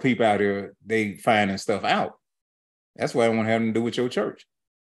these other people out here, they finding stuff out. That's why I don't want to have them to do with your church.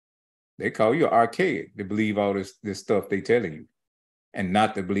 They call you archaic to believe all this stuff they telling you, and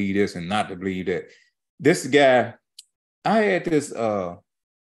not to believe this and not to believe that. This guy, I had this,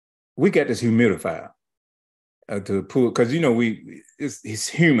 we got this humidifier to put, because it's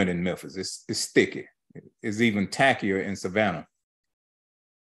humid in Memphis. It's sticky. It's even tackier in Savannah.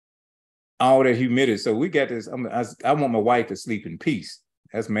 All that humidity. So we got this. I want my wife to sleep in peace.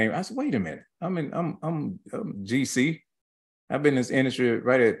 That's main. I said, wait a minute. I'm GC. I've been in this industry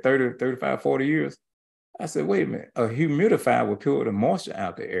right at 30, 35, 40 years. I said, wait a minute. A humidifier will pull the moisture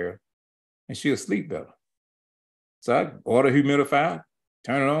out the air and she'll sleep better. So I order a humidifier,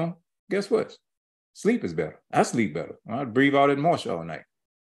 turn it on. Guess what? Sleep is better. I sleep better. I breathe all that moisture all night.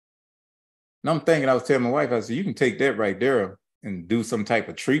 And I'm thinking, I was telling my wife, I said, you can take that right there and do some type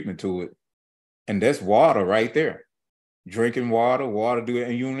of treatment to it. And that's water right there. Drinking water do it,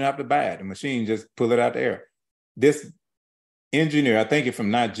 and you don't have to buy it. The machine just pull it out the air. This engineer, I think it's from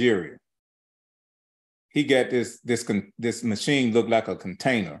Nigeria. He got this machine look like a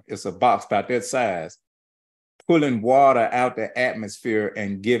container. It's a box about that size, pulling water out the atmosphere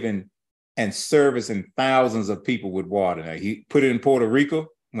and giving and servicing thousands of people with water. Now, he put it in Puerto Rico.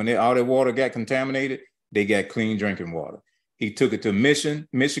 When all that water got contaminated, they got clean drinking water. He took it to Michigan.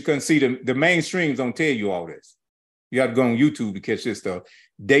 See, the mainstreams don't tell you all this. You have to go on YouTube to catch this stuff.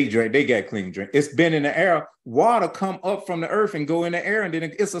 They got clean drink. It's been in the air. Water come up from the earth and go in the air, and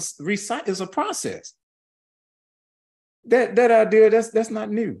then it's a process. That idea, that's not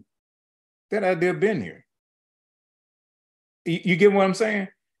new. That idea been here. You get what I'm saying?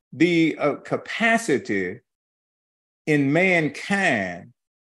 The capacity in mankind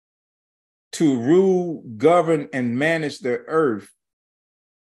to rule, govern, and manage the earth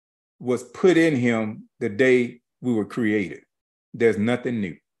was put in him the day we were created. There's nothing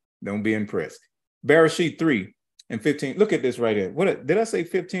new. Don't be impressed. Bereshit 3 and 15. Look at this right here. What did I say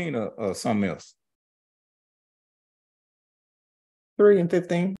 15 or something else? 3 and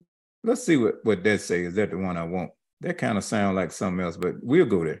 15. Let's see what that say. Is that the one I want? That kind of sound like something else, but we'll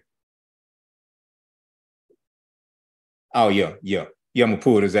go there. Oh, yeah. I'm gonna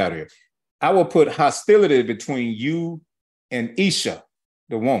pull this out of here. I will put hostility between you and Isha,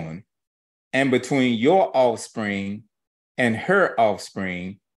 the woman, and between your offspring and her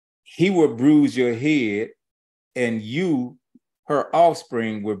offspring. He will bruise your head, and you, her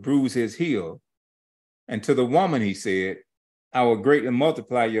offspring, will bruise his heel. And to the woman, he said, I will greatly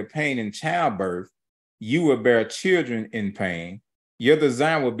multiply your pain in childbirth. You will bear children in pain. Your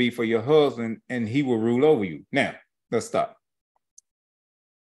desire will be for your husband, and he will rule over you. Now, let's stop.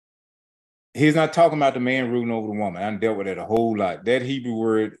 He's not talking about the man ruling over the woman. I dealt with it a whole lot. That Hebrew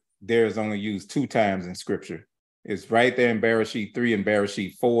word there is only used 2 times in scripture. It's right there in Bereshit 3 and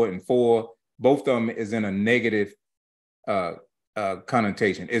Bereshit 4 and 4. Both of them is in a negative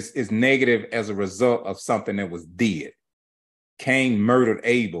connotation. It's negative as a result of something that was dead. Cain murdered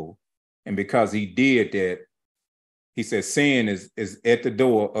Abel, and because he did that, he said sin is at the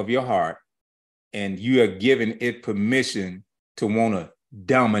door of your heart, and you are giving it permission to want to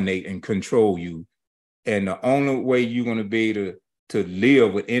dominate and control you. And the only way you're going to be able to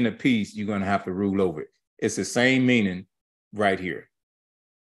live with inner peace, you're going to have to rule over it. It's the same meaning right here.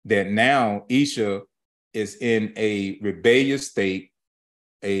 That now Isha is in a rebellious state,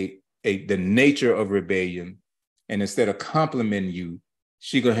 the nature of rebellion, and instead of complimenting you,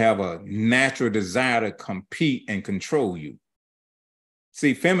 she gonna have a natural desire to compete and control you.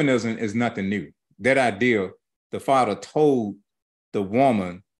 See, feminism is nothing new. That idea, the Father told the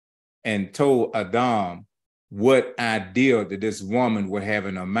woman and told Adam what idea that this woman would have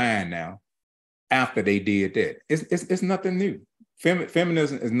in her mind now after they did that. It's nothing new.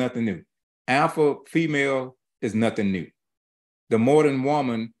 Feminism is nothing new. Alpha female is nothing new. The modern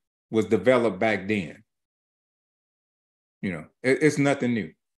woman was developed back then. It's nothing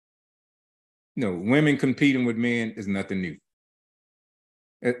new. Women competing with men is nothing new.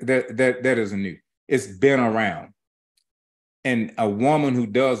 That isn't new. It's been around. And a woman who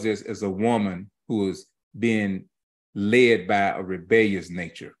does this is a woman who is being led by a rebellious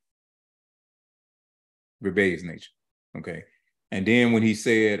nature. Rebellious nature. Okay. And then when he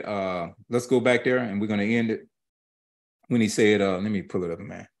said, let's go back there and we're going to end it. When he said, let me pull it up,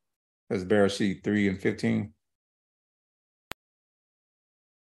 man. That's Bereshit 3 and 15.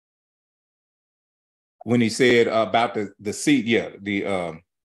 When he said about the seed,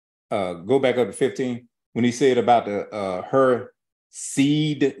 go back up to 15. When he said about her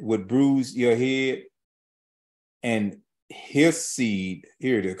seed would bruise your head, and his seed,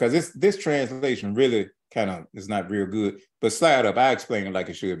 here it is, because this translation really kind of is not real good. But slide up, I explain it like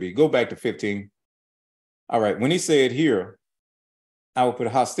it should be. Go back to 15. All right, when he said here, I will put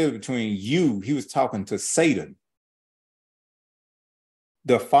a hostility between you, he was talking to Satan,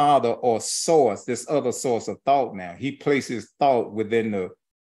 the father or source, this other source of thought now. He places thought within the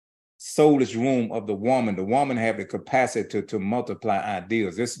soulless room of the woman. The woman had the capacity to multiply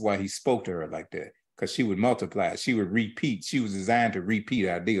ideas. This is why he spoke to her like that, because she would multiply. She would repeat. She was designed to repeat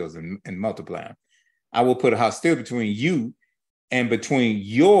ideas and multiply them. I will put a hostility between you and between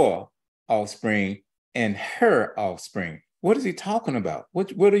your offspring and her offspring. What is he talking about? What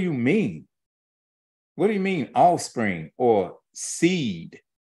do you mean? What do you mean offspring or seed,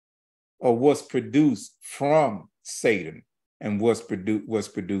 or what's produced from Satan and what's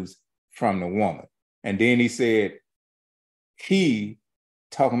produced from the woman? And then he said, he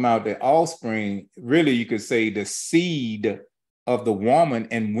talking about the offspring, really you could say the seed of the woman,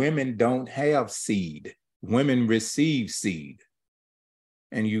 and women don't have seed. Women receive seed.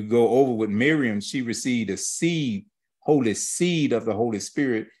 And you go over with Miriam, she received a seed, holy seed of the Holy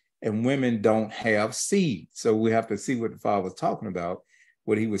Spirit, and women don't have seed. So we have to see what the Father was talking about.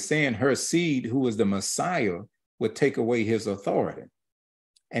 What he was saying, her seed, who was the Messiah, would take away his authority.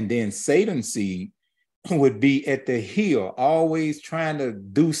 And then Satan's seed would be at the heel, always trying to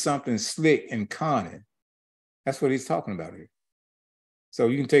do something slick and cunning. That's what he's talking about here. So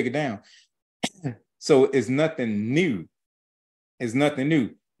you can take it down. So it's nothing new. It's nothing new.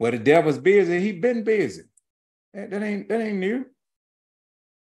 Well, the devil's busy. He been busy. That ain't new.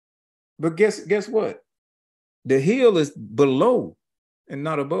 But guess what? The heel is below and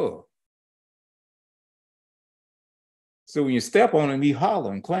not above. So when you step on him, he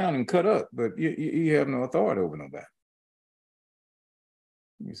holler and clown and cut up, but you have no authority over nobody.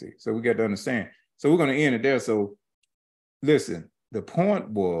 You see, so we got to understand. So we're going to end it there. So listen, the point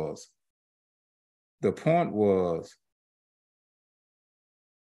was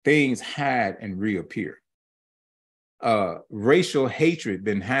things hide and reappear. Racial hatred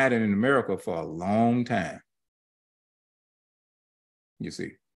been hiding in America for a long time. You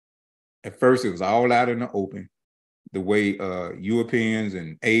see, at first it was all out in the open, the way Europeans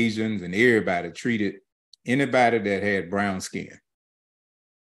and Asians and everybody treated anybody that had brown skin.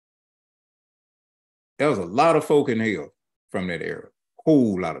 There was a lot of folk in hell from that era.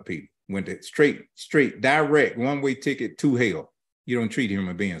 Whole lot of people went to straight, direct, one-way ticket to hell. You don't treat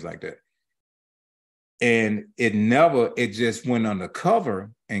human beings like that. And it just went undercover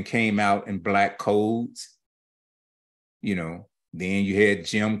and came out in black codes. You know, then you had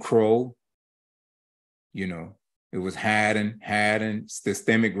Jim Crow. You know, it was hiding,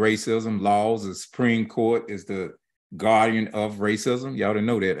 systemic racism laws. The Supreme Court is the guardian of racism. Y'all didn't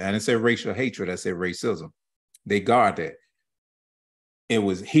know that. I didn't say racial hatred, I said racism. They guard that. It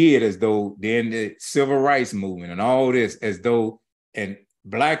was hid as though then the civil rights movement and all this, as though, and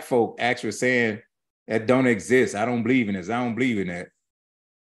black folk actually saying that don't exist. I don't believe in this. I don't believe in that.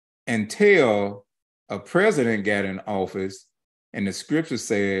 Until a president got in office and the scripture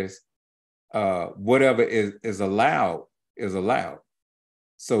says, whatever is allowed is allowed.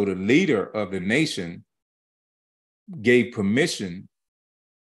 So the leader of the nation gave permission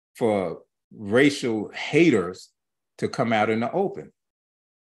for racial haters to come out in the open.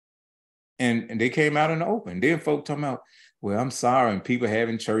 And they came out in the open. Then folk talking about, well, I'm sorry, and people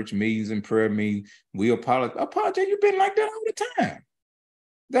having church meetings and prayer meetings, we apologize. Apologize, you've been like that all the time.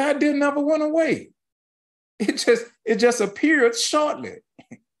 That idea never went away. It just appeared shortly.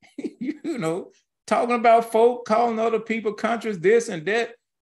 You know, talking about folk, calling other people, countries, this and that.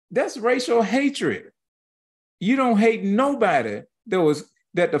 That's racial hatred. You don't hate nobody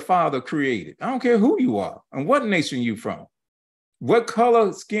that the Father created. I don't care who you are and what nation you from. What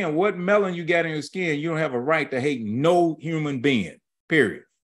color skin, what melanin you got in your skin, you don't have a right to hate no human being, period.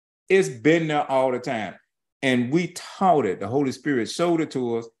 It's been there all the time. And we taught it. The Holy Spirit showed it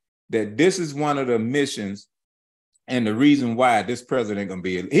to us that this is one of the missions and the reason why this president gonna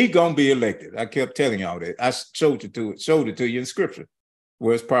be elected. I kept telling y'all that. I showed it to you in scripture,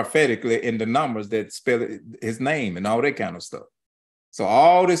 where it's prophetically in the numbers that spell his name and all that kind of stuff. So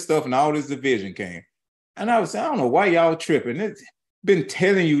all this stuff and all this division came. And I was saying, I don't know why y'all tripping. It's been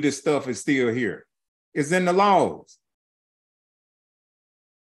telling you this stuff is still here. It's in the laws.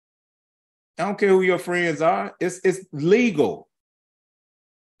 I don't care who your friends are. It's legal.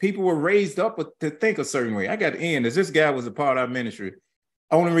 People were raised up to think a certain way. I got to end this. This guy was a part of our ministry.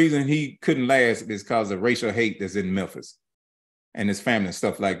 Only reason he couldn't last is because of racial hate that's in Memphis and his family and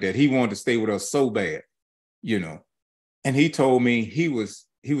stuff like that. He wanted to stay with us so bad, you know. And he told me he was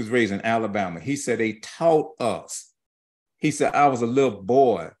raised in Alabama. He said they taught us. He said I was a little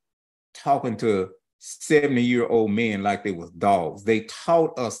boy talking to 70-year-old men like they was dogs. They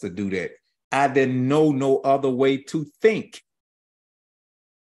taught us to do that. I didn't know no other way to think.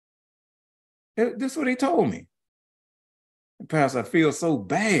 This is what he told me. Pastor, I feel so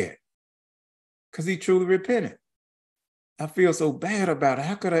bad because he truly repented. I feel so bad about it.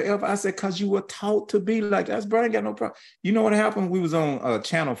 How could I ever? I said, because you were taught to be like that. Brother, I ain't got no problem. You know what happened? We was on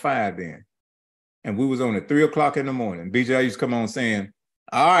Channel 5 then. And we was on at 3 o'clock in the morning. BJ used to come on saying,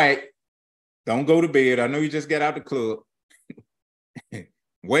 all right, don't go to bed. I know you just got out the club.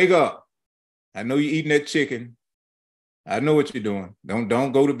 Wake up. I know you're eating that chicken. I know what you're doing.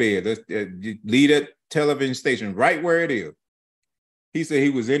 Don't go to bed. Let's leave that television station right where it is. He said he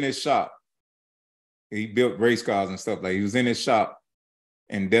was in his shop. He built race cars and stuff. Like he was in his shop,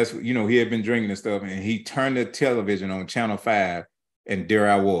 and that's, you know, he had been drinking and stuff, and he turned the television on Channel 5, and there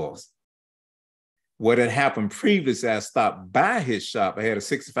I was. What had happened previously, I stopped by his shop. I had a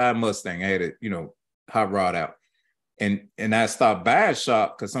 65 Mustang. I had it, you know, hot rod out. And I stopped by his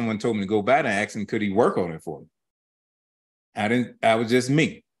shop because someone told me to go by and ask him, could he work on it for me? I was just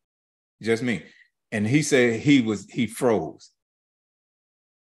me. And he said he froze.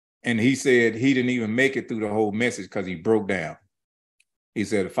 And he said he didn't even make it through the whole message because he broke down. He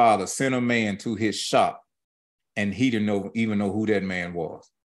said the Father sent a man to his shop and he didn't even know who that man was.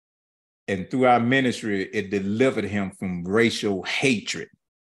 And through our ministry, it delivered him from racial hatred.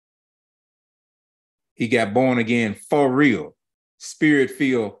 He got born again for real,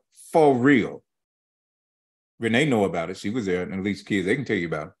 spirit-filled for real. Renee know about it. She was there, and at least kids, they can tell you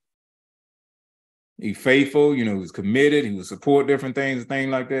about it. He faithful, you know, he was committed. He would support different things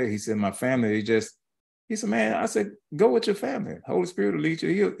like that. He said, my family, he said, man, I said, go with your family. Holy Spirit will lead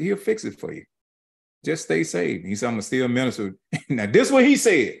you. He'll fix it for you. Just stay saved. He said, I'm going to still minister. Now, this is what he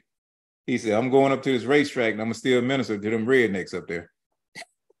said. He said, I'm going up to this racetrack and I'm going to still minister to them rednecks up there.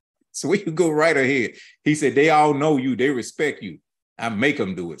 So we could go right ahead. He said, they all know you. They respect you. I make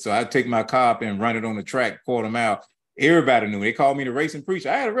them do it. So I take my car up and run it on the track, quarter mile. Everybody knew. They called me the racing preacher.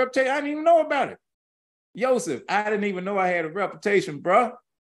 I had a reputation. I didn't even know about it. Joseph, I didn't even know I had a reputation, bro.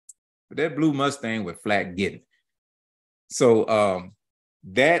 But that blue Mustang was flat getting. So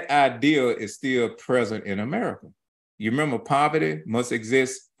that idea is still present in America. You remember poverty must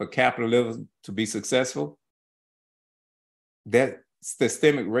exist for capitalism to be successful? That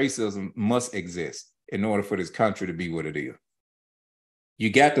systemic racism must exist in order for this country to be what it is. You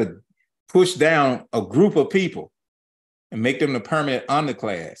got to push down a group of people and make them the permanent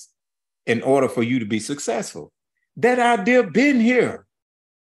underclass in order for you to be successful. That idea been here.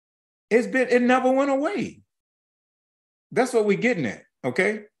 It never went away. That's what we're getting at,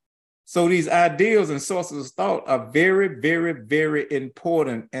 okay? So these ideals and sources of thought are very, very, very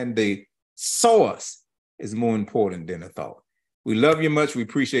important, and the source is more important than the thought. We love you much. We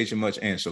appreciate you much, and shalom.